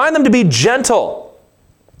 remind them to be gentle.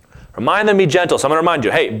 Remind them to be gentle. So I'm going to remind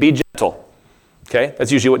you, hey, be gentle. Okay?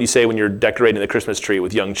 That's usually what you say when you're decorating the Christmas tree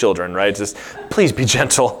with young children, right? It's just, please be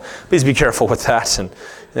gentle. Please be careful with that. And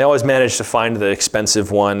they always manage to find the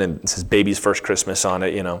expensive one, and it says baby's first Christmas on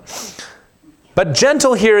it, But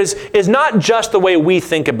gentle here is not just the way we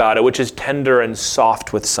think about it, which is tender and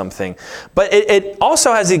soft with something, but it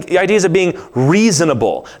also has the ideas of being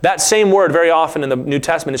reasonable. That same word very often in the New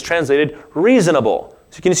Testament is translated reasonable.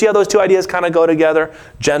 So can you see how those two ideas kind of go together?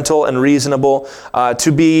 Gentle and reasonable.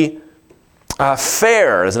 To be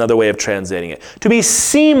fair is another way of translating it. To be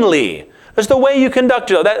seemly. That's the way you conduct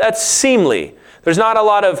yourself. That's seemly. There's not a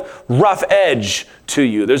lot of rough edge to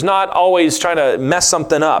you. There's not always trying to mess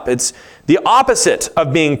something up. It's the opposite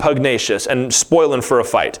of being pugnacious and spoiling for a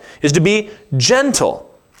fight, is to be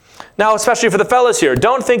gentle. Now, especially for the fellas here,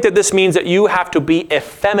 don't think that this means that you have to be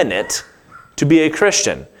effeminate to be a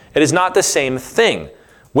Christian. It is not the same thing.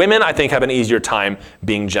 Women, I think, have an easier time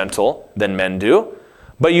being gentle than men do.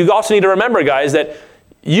 But you also need to remember, guys, that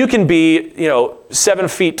you can be, 7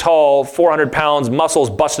 feet tall, 400 pounds, muscles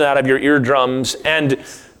busting out of your eardrums, and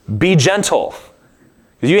be gentle.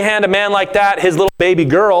 Because you hand a man like that his little baby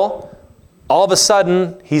girl, all of a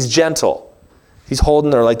sudden, he's gentle. He's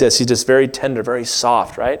holding her like this. He's just very tender, very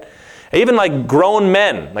soft, right? And even like grown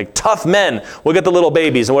men, like tough men, will get the little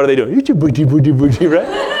babies, and what do they do?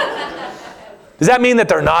 Right? Does that mean that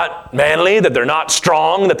they're not manly, that they're not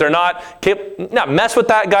strong, that they're not capable? No, mess with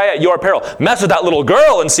that guy at your peril. Mess with that little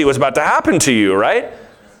girl and see what's about to happen to you, right?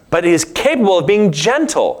 But he is capable of being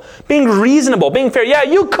gentle, being reasonable, being fair. Yeah,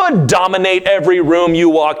 you could dominate every room you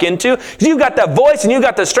walk into. You've got that voice and you've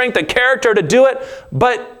got the strength of character to do it,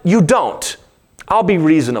 but you don't. I'll be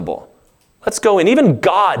reasonable. Let's go in. Even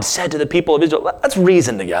God said to the people of Israel, let's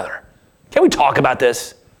reason together. Can we talk about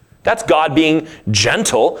this? That's God being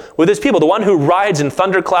gentle with his people. The one who rides in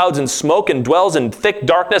thunderclouds and smoke and dwells in thick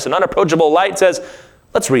darkness and unapproachable light says,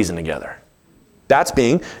 let's reason together. That's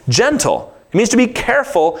being gentle. It means to be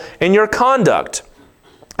careful in your conduct.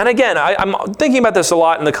 And again, I'm thinking about this a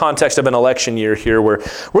lot in the context of an election year here, where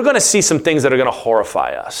we're going to see some things that are going to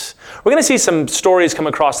horrify us. We're going to see some stories come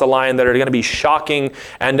across the line that are going to be shocking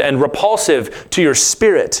and repulsive to your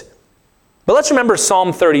spirit. But let's remember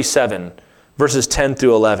Psalm 37, verses 10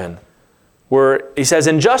 through 11, where he says,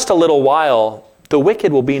 in just a little while, the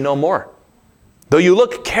wicked will be no more. Though you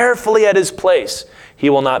look carefully at his place, he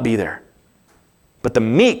will not be there. But the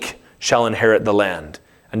meek shall inherit the land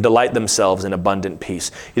and delight themselves in abundant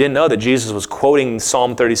peace. You didn't know that Jesus was quoting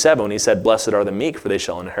Psalm 37 when he said, blessed are the meek, for they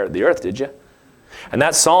shall inherit the earth, did you? And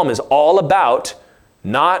that psalm is all about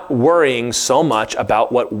not worrying so much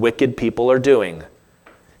about what wicked people are doing.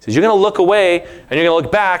 He says, you're going to look away and you're going to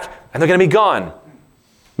look back and they're going to be gone.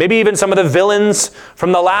 Maybe even some of the villains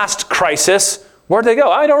from the last crisis, where'd they go?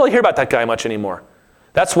 I don't really hear about that guy much anymore.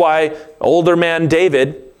 That's why older man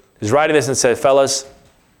David is writing this and says, fellas,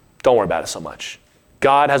 don't worry about it so much.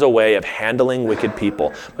 God has a way of handling wicked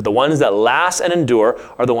people. But the ones that last and endure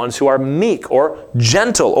are the ones who are meek or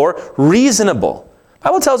gentle or reasonable. The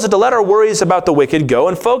Bible tells us to let our worries about the wicked go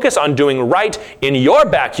and focus on doing right in your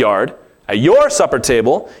backyard, at your supper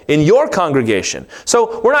table, in your congregation.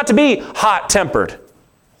 So we're not to be hot-tempered.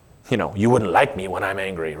 You wouldn't like me when I'm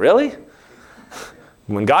angry. Really?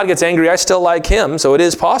 when God gets angry, I still like him, so it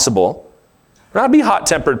is possible. We're not to be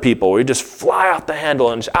hot-tempered people where you just fly off the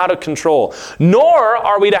handle and just out of control. Nor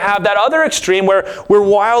are we to have that other extreme where we're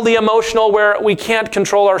wildly emotional, where we can't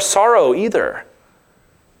control our sorrow either.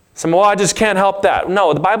 Well, I just can't help that.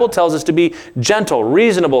 No, the Bible tells us to be gentle,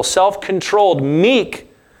 reasonable, self-controlled, meek,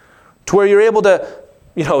 to where you're able to,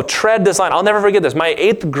 tread this line. I'll never forget this. My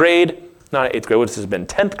 10th grade, what has been?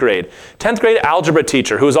 10th grade algebra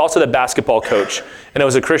teacher, who was also the basketball coach. And it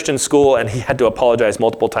was a Christian school, and he had to apologize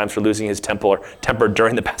multiple times for losing his temper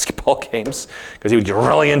during the basketball games, because he would get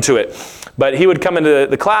really into it. But he would come into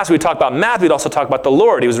the class, we'd talk about math, we'd also talk about the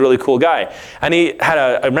Lord. He was a really cool guy. And he had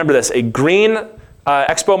I remember this, a green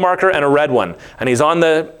Expo marker and a red one. And he's on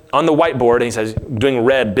the whiteboard, and he says, doing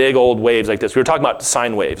red, big old waves like this. We were talking about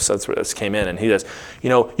sine waves, so that's where this came in. And he says,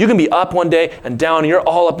 you can be up one day and down, and you're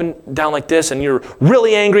all up and down like this, and you're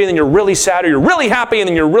really angry, and then you're really sad, or you're really happy, and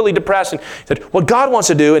then you're really depressed. And he said, what God wants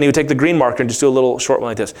to do, and he would take the green marker and just do a little short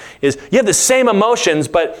one like this, is you have the same emotions,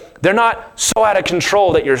 but they're not so out of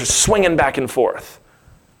control that you're swinging back and forth.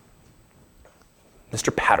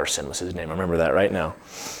 Mr. Patterson was his name. I remember that right now.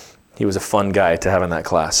 He was a fun guy to have in that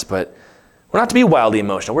class, but we're not to be wildly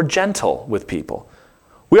emotional. We're gentle with people.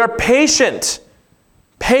 We are patient,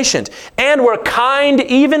 and we're kind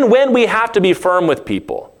even when we have to be firm with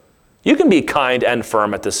people. You can be kind and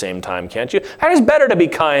firm at the same time, can't you? It is better to be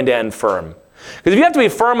kind and firm. Because if you have to be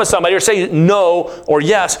firm with somebody or say no or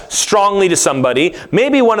yes strongly to somebody,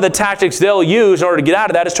 maybe one of the tactics they'll use in order to get out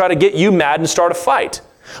of that is try to get you mad and start a fight.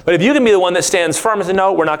 But if you can be the one that stands firm and say,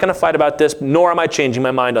 no, we're not going to fight about this, nor am I changing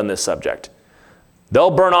my mind on this subject.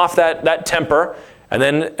 They'll burn off that temper, and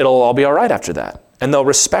then it'll all be all right after that. And they'll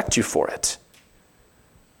respect you for it.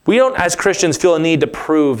 We don't, as Christians, feel a need to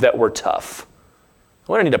prove that we're tough.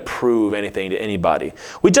 We don't need to prove anything to anybody.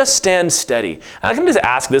 We just stand steady. And I can just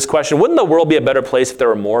ask this question. Wouldn't the world be a better place if there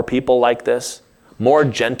were more people like this? More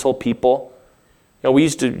gentle people? We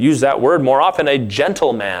used to use that word more often, a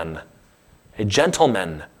gentleman. A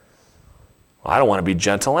gentleman. Well, I don't want to be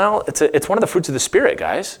gentle. Well, it's one of the fruits of the Spirit,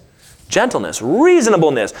 guys. Gentleness,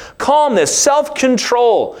 reasonableness, calmness,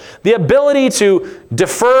 self-control, the ability to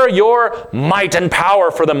defer your might and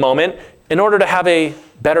power for the moment in order to have a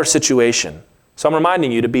better situation. So I'm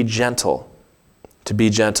reminding you to be gentle,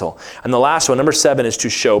 And the last one, number 7, is to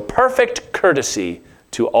show perfect courtesy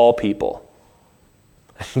to all people.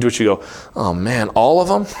 To which you go, oh man, all of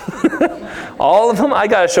them? All of them? I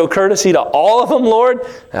got to show courtesy to all of them, Lord?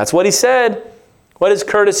 That's what he said. What is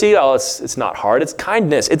courtesy? Oh, it's not hard. It's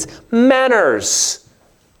kindness. It's manners.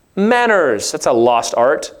 Manners. That's a lost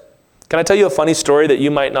art. Can I tell you a funny story that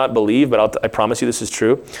you might not believe, but I promise you this is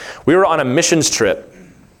true? We were on a missions trip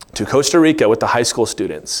to Costa Rica with the high school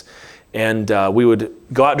students. And we would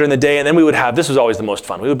go out during the day, and then we would have, this was always the most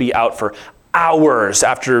fun, we would be out for hours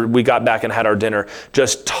after we got back and had our dinner,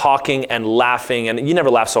 just talking and laughing. And you never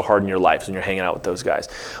laugh so hard in your life when you're hanging out with those guys.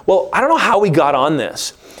 Well, I don't know how we got on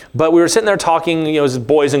this, but we were sitting there talking, as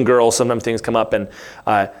boys and girls, sometimes things come up, and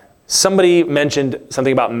somebody mentioned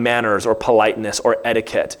something about manners or politeness or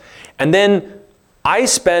etiquette. And then I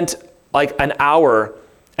spent like an hour,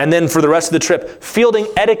 and then for the rest of the trip, fielding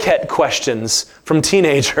etiquette questions from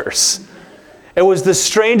teenagers. It was the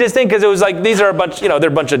strangest thing, because it was like, these are a bunch, they're a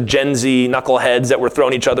bunch of Gen Z knuckleheads that were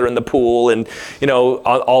throwing each other in the pool and,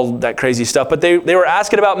 all that crazy stuff. But they were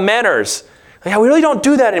asking about manners. Like, yeah, we really don't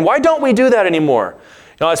do that. And why don't we do that anymore?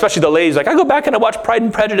 Especially the ladies, like, I go back and I watch Pride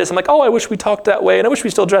and Prejudice. I'm like, oh, I wish we talked that way, and I wish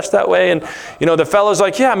we still dressed that way. And, the fellows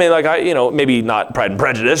like, yeah, I mean, like, maybe not Pride and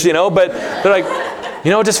Prejudice, but they're like,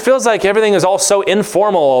 it just feels like everything is all so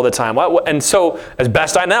informal all the time. And so, as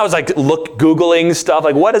best I know, I was like, Googling stuff,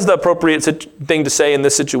 like, what is the appropriate thing to say in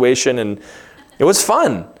this situation? And it was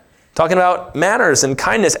fun, talking about manners and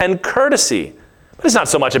kindness and courtesy. But it's not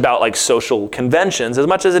so much about, like, social conventions as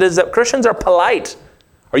much as it is that Christians are polite.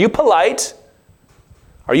 Are you polite?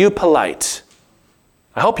 Are you polite?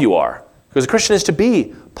 I hope you are, because a Christian is to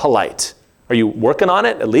be polite. Are you working on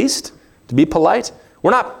it, at least, to be polite?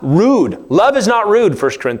 We're not rude. Love is not rude,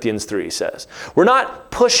 1 Corinthians 3 says. We're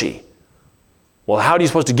not pushy. Well, how are you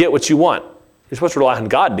supposed to get what you want? You're supposed to rely on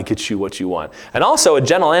God to get you what you want. And also, a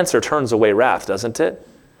gentle answer turns away wrath, doesn't it?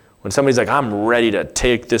 When somebody's like, I'm ready to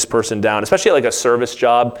take this person down, especially like a service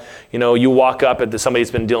job, you walk up at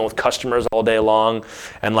somebody's been dealing with customers all day long,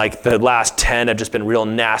 and like the last 10 have just been real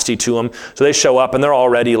nasty to them. So they show up and they're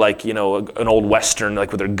already like, an old Western,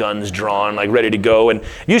 like with their guns drawn, like ready to go. And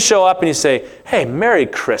you show up and you say, hey, Merry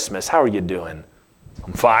Christmas, how are you doing?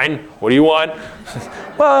 I'm fine. What do you want?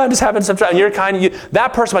 Well, I'm just having some time. And you're kind.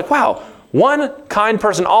 That person, like, wow, one kind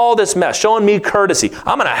person, all this mess, showing me courtesy.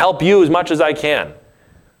 I'm going to help you as much as I can.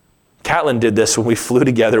 Catlin did this when we flew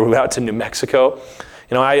together. We went out to New Mexico.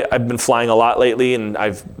 You know, I've been flying a lot lately, and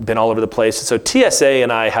I've been all over the place. So TSA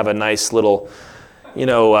and I have a nice little,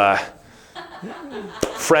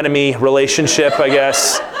 frenemy relationship, I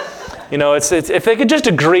guess. You know, it's if they could just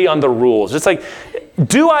agree on the rules. It's like,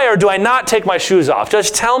 do I or do I not take my shoes off?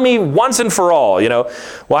 Just tell me once and for all, you know.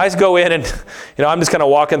 Well, I go in and, I'm just kind of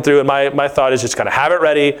walking through, and my thought is just kind of have it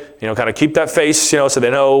ready, kind of keep that face, so they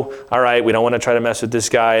know, all right, we don't want to try to mess with this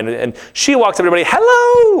guy. And she walks up to everybody,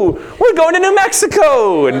 hello, we're going to New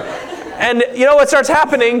Mexico. And you know what starts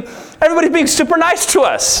happening? Everybody's being super nice to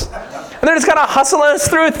us. And they're just kind of hustling us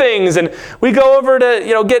through things. And we go over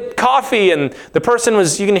to, get coffee, and the person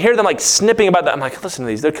you can hear them like snipping about that. I'm like, listen to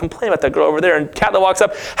these. They're complaining about that girl over there. And Catlin walks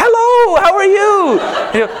up, hello, how are you?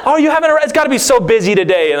 Oh, you haven't, it's got to be so busy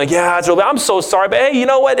today. And like, yeah, it's real bad. I'm so sorry. But hey, you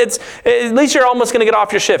know what? At least you're almost going to get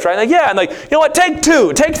off your shift, right? And like, yeah. And like, you know what? Take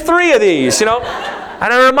 3 of these, And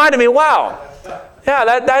it reminded me, wow.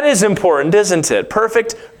 Yeah, that is important, isn't it?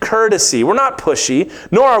 Perfect courtesy. We're not pushy,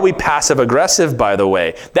 nor are we passive-aggressive, by the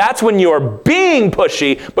way. That's when you're being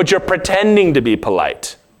pushy, but you're pretending to be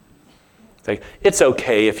polite. It's like, it's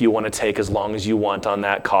okay if you want to take as long as you want on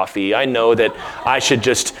that coffee. I know that I should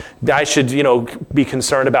be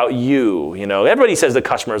concerned about you. Everybody says the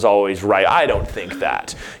customer is always right. I don't think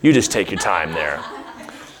that. You just take your time there.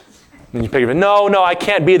 And you pick up, no, I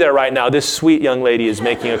can't be there right now. This sweet young lady is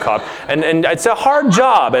making a coffee. And it's a hard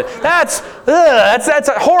job. And that's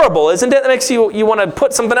horrible, isn't it? That makes you want to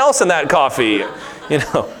put something else in that coffee.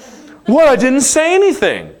 What? I didn't say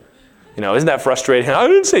anything. Isn't that frustrating? I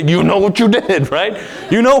didn't say, you know what you did, right?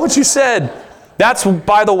 You know what you said. That's,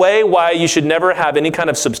 by the way, why you should never have any kind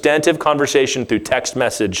of substantive conversation through text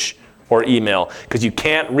message or email, because you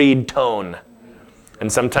can't read tone.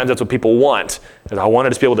 And sometimes that's what people want. And I want to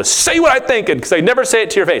just be able to say what I think, because they never say it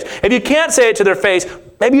to your face. If you can't say it to their face,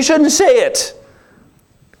 maybe you shouldn't say it.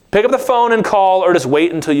 Pick up the phone and call, or just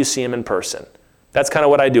wait until you see them in person. That's kind of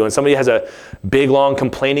what I do. When somebody has a big, long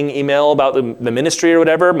complaining email about the ministry or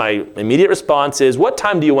whatever, my immediate response is, what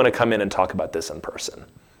time do you want to come in and talk about this in person?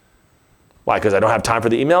 Why? Because I don't have time for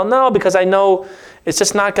the email? No, because I know it's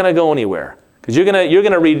just not going to go anywhere. Because you're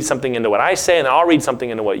gonna read something into what I say, and I'll read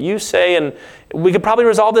something into what you say, and we could probably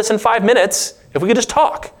resolve this in 5 minutes if we could just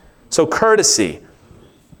talk. So courtesy.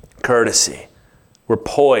 We're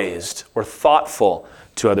poised. We're thoughtful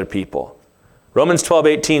to other people. Romans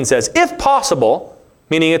 12:18 says, if possible,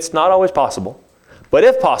 meaning it's not always possible, but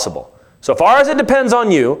if possible, so far as it depends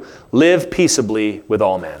on you, live peaceably with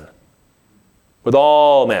all men. With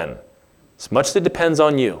all men. As much as it depends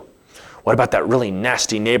on you. What about that really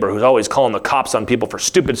nasty neighbor who's always calling the cops on people for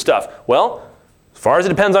stupid stuff? Well, as far as it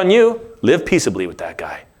depends on you, live peaceably with that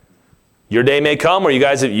guy. Your day may come where you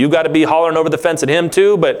got to be hollering over the fence at him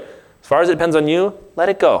too, but as far as it depends on you, let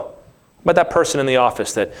it go. What about that person in the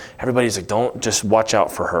office that everybody's like, don't, just watch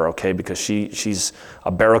out for her, okay? Because she's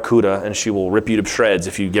a barracuda and she will rip you to shreds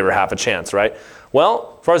if you give her half a chance, right?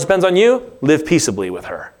 Well, as far as it depends on you, live peaceably with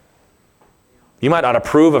her. You might not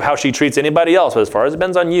approve of how she treats anybody else, but as far as it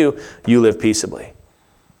depends on you, you live peaceably.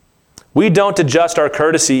 We don't adjust our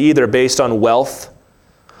courtesy either based on wealth.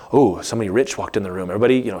 Oh, somebody rich walked in the room.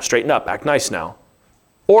 Everybody, straighten up, act nice now.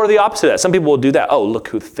 Or the opposite of that. Some people will do that. Oh, look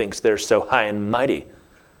who thinks they're so high and mighty.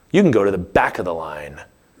 You can go to the back of the line.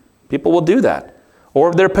 People will do that.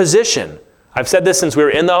 Or their position. I've said this since we were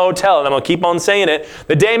in the hotel, and I'm going to keep on saying it.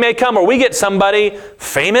 The day may come where we get somebody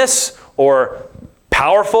famous or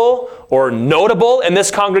powerful or notable in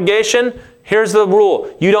this congregation. Here's the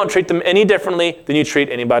rule. You don't treat them any differently than you treat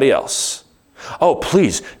anybody else. Oh,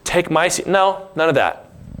 please, take my seat. No, none of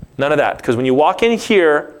that. None of that. Because when you walk in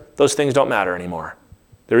here, those things don't matter anymore.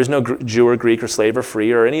 There is no Jew or Greek or slave or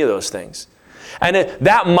free or any of those things. And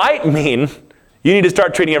that might mean you need to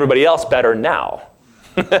start treating everybody else better now.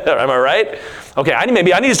 Am I right? Okay, I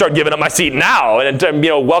need to start giving up my seat now and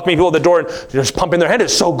welcoming people at the door and just pumping their hand.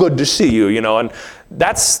 It's so good to see you, and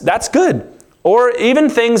that's good. Or even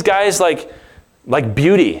things, guys, like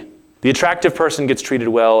beauty. The attractive person gets treated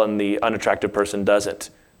well and the unattractive person doesn't.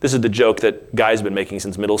 This is the joke that guys have been making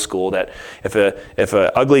since middle school, that if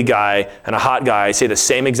a ugly guy and a hot guy say the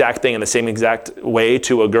same exact thing in the same exact way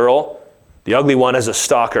to a girl, the ugly one is a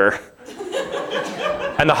stalker.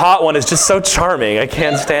 And the hot one is just so charming. I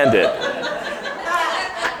can't stand it.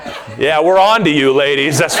 Yeah, we're on to you,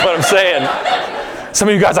 ladies. That's what I'm saying. Some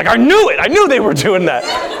of you guys are like, I knew it. I knew they were doing that.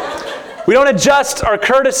 We don't adjust our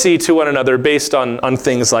courtesy to one another based on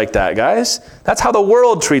things like that, guys. That's how the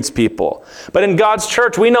world treats people. But in God's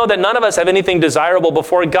church, we know that none of us have anything desirable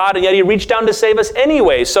before God, and yet He reached down to save us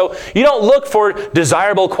anyway. So you don't look for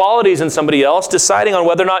desirable qualities in somebody else, deciding on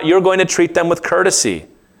whether or not you're going to treat them with courtesy.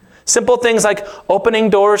 Simple things like opening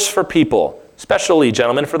doors for people, especially,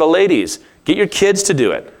 gentlemen, for the ladies. Get your kids to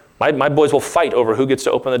do it. My boys will fight over who gets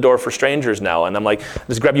to open the door for strangers now. And I'm like,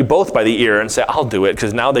 just grab you both by the ear and say, I'll do it,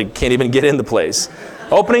 because now they can't even get in the place.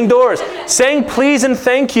 Opening doors. Saying please and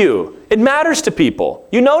thank you. It matters to people.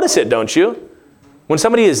 You notice it, don't you? When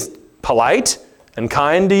somebody is polite and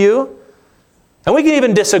kind to you. And we can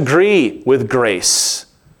even disagree with grace.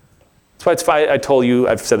 That's why I told you,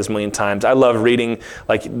 I've said this a million times, I love reading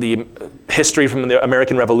like the history from the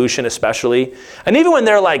American Revolution especially. And even when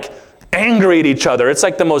they're like angry at each other, it's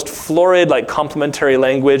like the most florid, like complimentary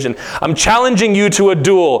language. And I'm challenging you to a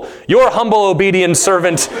duel. Your humble, obedient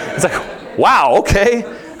servant. It's like, wow, okay.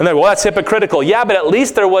 And then, well, that's hypocritical. Yeah, but at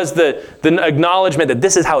least there was the acknowledgement that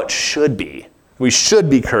this is how it should be. We should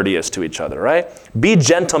be courteous to each other, right? Be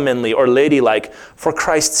gentlemanly or ladylike for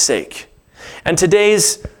Christ's sake. And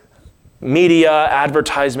today's media,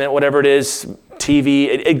 advertisement, whatever it is, TV,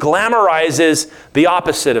 it glamorizes the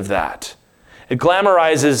opposite of that. It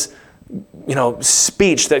glamorizes,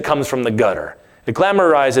 speech that comes from the gutter. It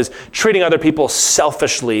glamorizes treating other people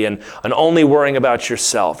selfishly and only worrying about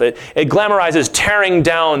yourself. It glamorizes tearing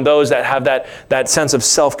down those that have that sense of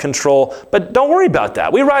self-control. But don't worry about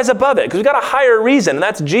that. We rise above it because we've got a higher reason, and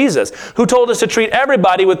that's Jesus, who told us to treat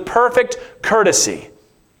everybody with perfect courtesy.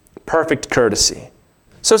 Perfect courtesy.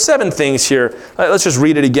 So 7 things here. Let's just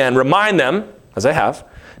read it again. Remind them, as I have,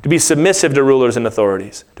 to be submissive to rulers and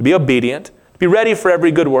authorities, to be obedient, to be ready for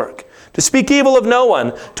every good work, to speak evil of no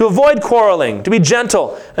one, to avoid quarreling, to be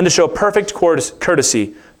gentle, and to show perfect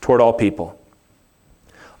courtesy toward all people.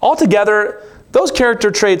 Altogether, those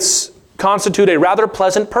character traits constitute a rather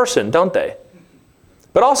pleasant person, don't they?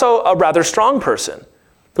 But also a rather strong person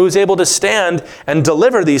who is able to stand and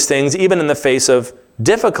deliver these things even in the face of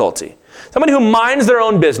difficulty. Somebody who minds their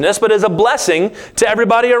own business but is a blessing to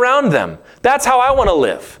everybody around them. That's how I want to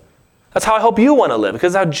live. That's how I hope you want to live,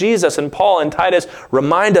 because that's how Jesus and Paul and Titus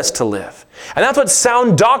remind us to live. And that's what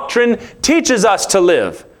sound doctrine teaches us to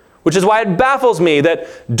live, which is why it baffles me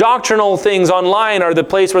that doctrinal things online are the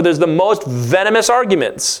place where there's the most venomous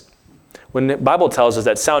arguments, when the Bible tells us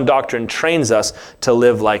that sound doctrine trains us to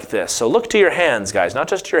live like this. So look to your hands, guys, not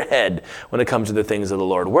just your head when it comes to the things of the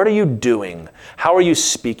Lord. What are you doing? How are you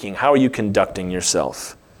speaking? How are you conducting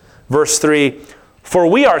yourself? Verse 3, for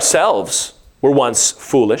we ourselves were once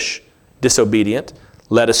foolish, disobedient,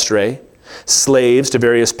 led astray, slaves to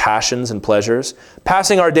various passions and pleasures,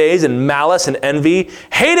 passing our days in malice and envy,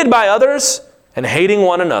 hated by others and hating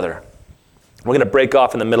one another. We're going to break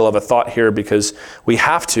off in the middle of a thought here because we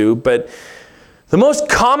have to, but the most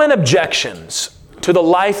common objections to the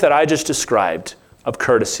life that I just described of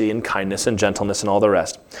courtesy and kindness and gentleness and all the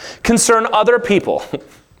rest concern other people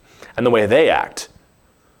and the way they act.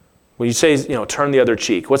 When you say, turn the other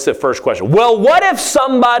cheek, what's the first question? Well, what if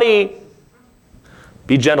somebody...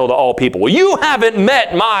 Be gentle to all people. Well, you haven't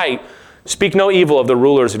met speak no evil of the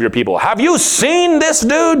rulers of your people. Have you seen this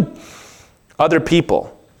dude? Other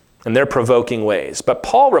people and their provoking ways. But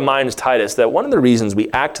Paul reminds Titus that one of the reasons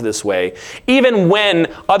we act this way, even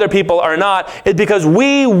when other people are not, is because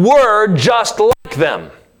we were just like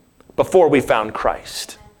them before we found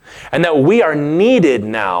Christ. And that we are needed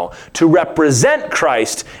now to represent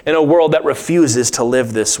Christ in a world that refuses to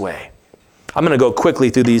live this way. I'm going to go quickly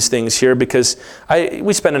through these things here because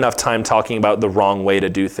we spend enough time talking about the wrong way to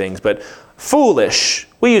do things. But foolish,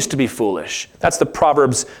 we used to be foolish. That's the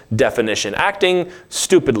Proverbs definition. Acting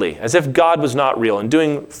stupidly, as if God was not real and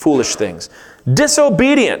doing foolish things.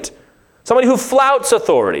 Disobedient, somebody who flouts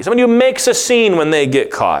authority, somebody who makes a scene when they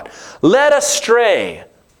get caught. Led astray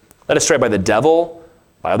by the devil,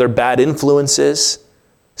 by other bad influences.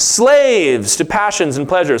 Slaves to passions and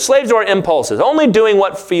pleasures, slaves to our impulses, only doing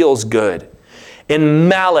what feels good. In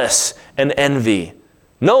malice and envy.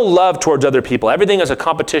 No love towards other people. Everything is a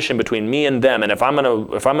competition between me and them. And if I'm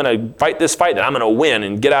gonna fight this fight, then I'm gonna win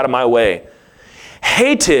and get out of my way.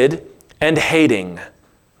 Hated and hating.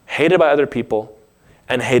 Hated by other people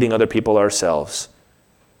and hating other people ourselves.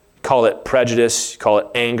 Call it prejudice, call it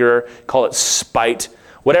anger, call it spite,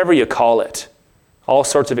 whatever you call it. All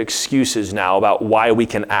sorts of excuses now about why we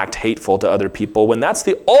can act hateful to other people when that's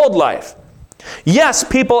the old life. Yes,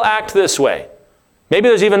 people act this way. Maybe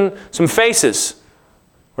there's even some faces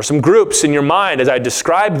or some groups in your mind as I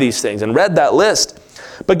described these things and read that list.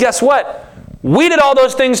 But guess what? We did all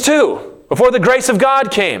those things too before the grace of God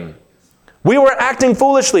came. We were acting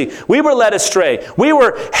foolishly. We were led astray. We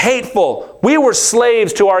were hateful. We were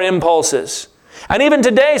slaves to our impulses. And even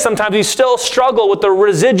today, sometimes we still struggle with the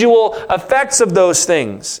residual effects of those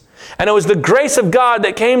things. And it was the grace of God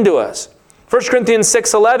that came to us. 1 Corinthians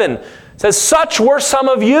 6:11 says, such were some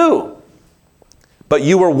of you. But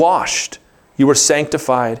you were washed, you were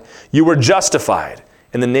sanctified, you were justified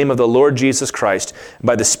in the name of the Lord Jesus Christ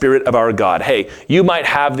by the Spirit of our God. Hey, you might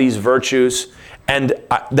have these virtues, and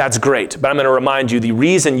that's great. But I'm going to remind you, the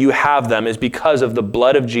reason you have them is because of the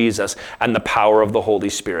blood of Jesus and the power of the Holy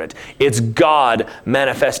Spirit. It's God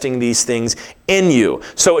manifesting these things in you.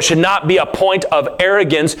 So it should not be a point of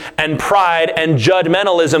arrogance and pride and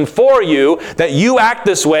judgmentalism for you that you act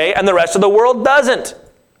this way and the rest of the world doesn't.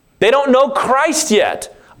 They don't know Christ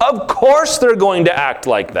yet. Of course they're going to act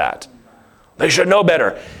like that. They should know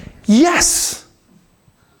better. Yes.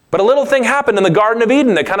 But a little thing happened in the Garden of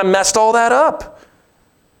Eden that kind of messed all that up.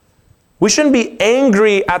 We shouldn't be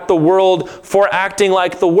angry at the world for acting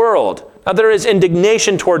like the world. Now, there is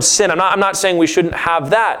indignation towards sin. I'm not saying we shouldn't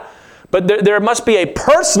have that. But there must be a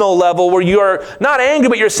personal level where you're not angry,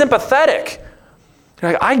 but you're sympathetic.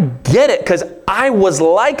 You're like, I get it because I was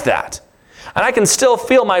like that. And I can still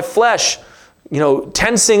feel my flesh,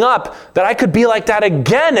 tensing up that I could be like that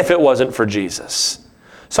again if it wasn't for Jesus.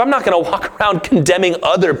 So I'm not going to walk around condemning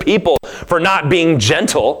other people for not being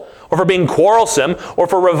gentle or for being quarrelsome or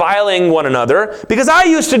for reviling one another because I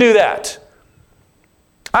used to do that.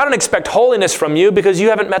 I don't expect holiness from you because you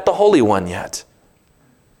haven't met the Holy One yet.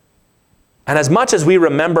 And as much as we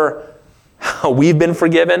remember how we've been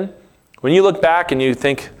forgiven, when you look back and you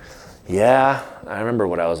think, yeah, I remember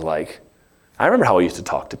what I was like. I remember how I used to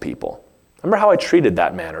talk to people. I remember how I treated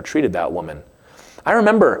that man or treated that woman. I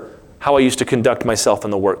remember how I used to conduct myself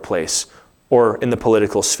in the workplace or in the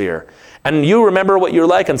political sphere. And you remember what you're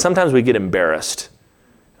like, and sometimes we get embarrassed.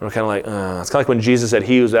 And we're kind of like, it's kind of like when Jesus said,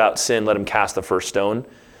 he who's without sin, let him cast the first stone.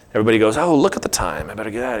 Everybody goes, oh, look at the time. I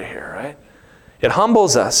better get out of here, right? It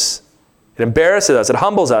humbles us. It embarrasses us. It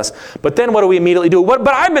humbles us. But then what do we immediately do? But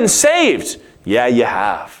I've been saved. Yeah, you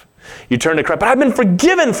have. You turn to Christ, but I've been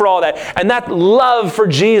forgiven for all that. And that love for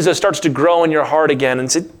Jesus starts to grow in your heart again and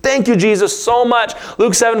say, thank you, Jesus, so much.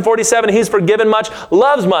 Luke 7:47, he's forgiven much,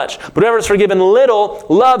 loves much. But whoever is forgiven little,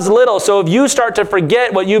 loves little. So if you start to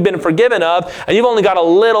forget what you've been forgiven of, and you've only got a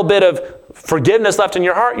little bit of forgiveness left in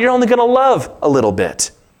your heart, you're only going to love a little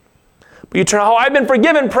bit. But you turn, I've been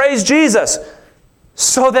forgiven, praise Jesus.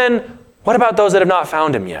 So then, what about those that have not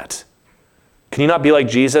found him yet? Can you not be like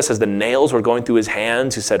Jesus as the nails were going through his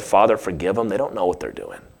hands who said, Father, forgive them? They don't know what they're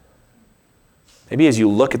doing. Maybe as you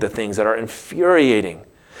look at the things that are infuriating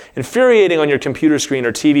on your computer screen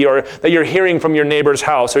or TV, or that you're hearing from your neighbor's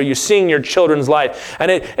house, or you're seeing your children's life, and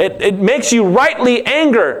it makes you rightly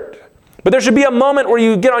angered. But there should be a moment where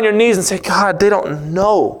you get on your knees and say, God, they don't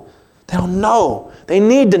know. They don't know. They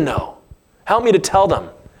need to know. Help me to tell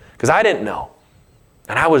them, because I didn't know.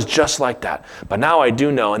 And I was just like that. But now I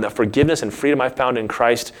do know, and the forgiveness and freedom I found in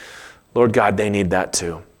Christ, Lord God, they need that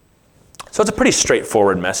too. So it's a pretty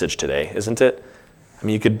straightforward message today, isn't it? I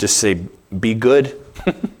mean, you could just say, be good,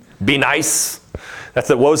 be nice.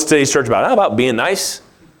 What was today's church about? How about being nice,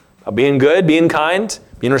 about being good, being kind,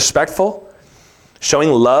 being respectful, showing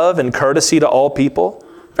love and courtesy to all people.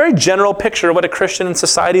 Very general picture of what a Christian in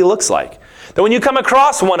society looks like. That when you come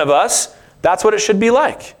across one of us, that's what it should be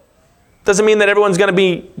like. Doesn't mean that everyone's going to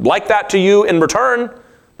be like that to you in return,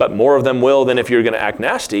 but more of them will than if you're going to act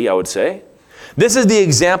nasty, I would say. This is the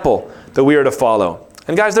example that we are to follow.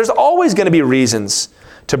 And guys, there's always going to be reasons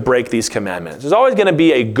to break these commandments. There's always going to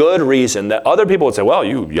be a good reason that other people would say, well,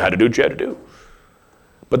 you had to do what you had to do.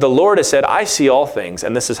 But the Lord has said, I see all things,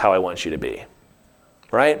 and this is how I want you to be.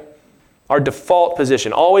 Right? Our default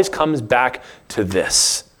position always comes back to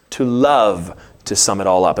this, to love, to sum it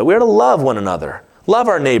all up. And we're to love one another. Love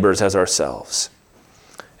our neighbors as ourselves.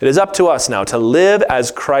 It is up to us now to live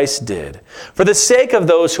as Christ did, for the sake of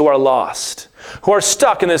those who are lost, who are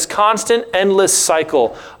stuck in this constant, endless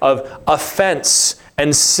cycle of offense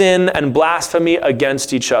and sin and blasphemy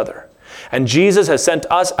against each other. And Jesus has sent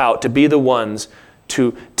us out to be the ones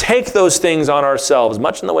to take those things on ourselves,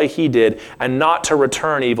 much in the way he did, and not to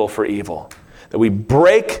return evil for evil. That we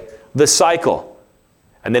break the cycle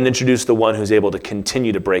and then introduce the one who's able to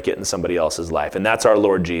continue to break it in somebody else's life. And that's our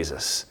Lord Jesus.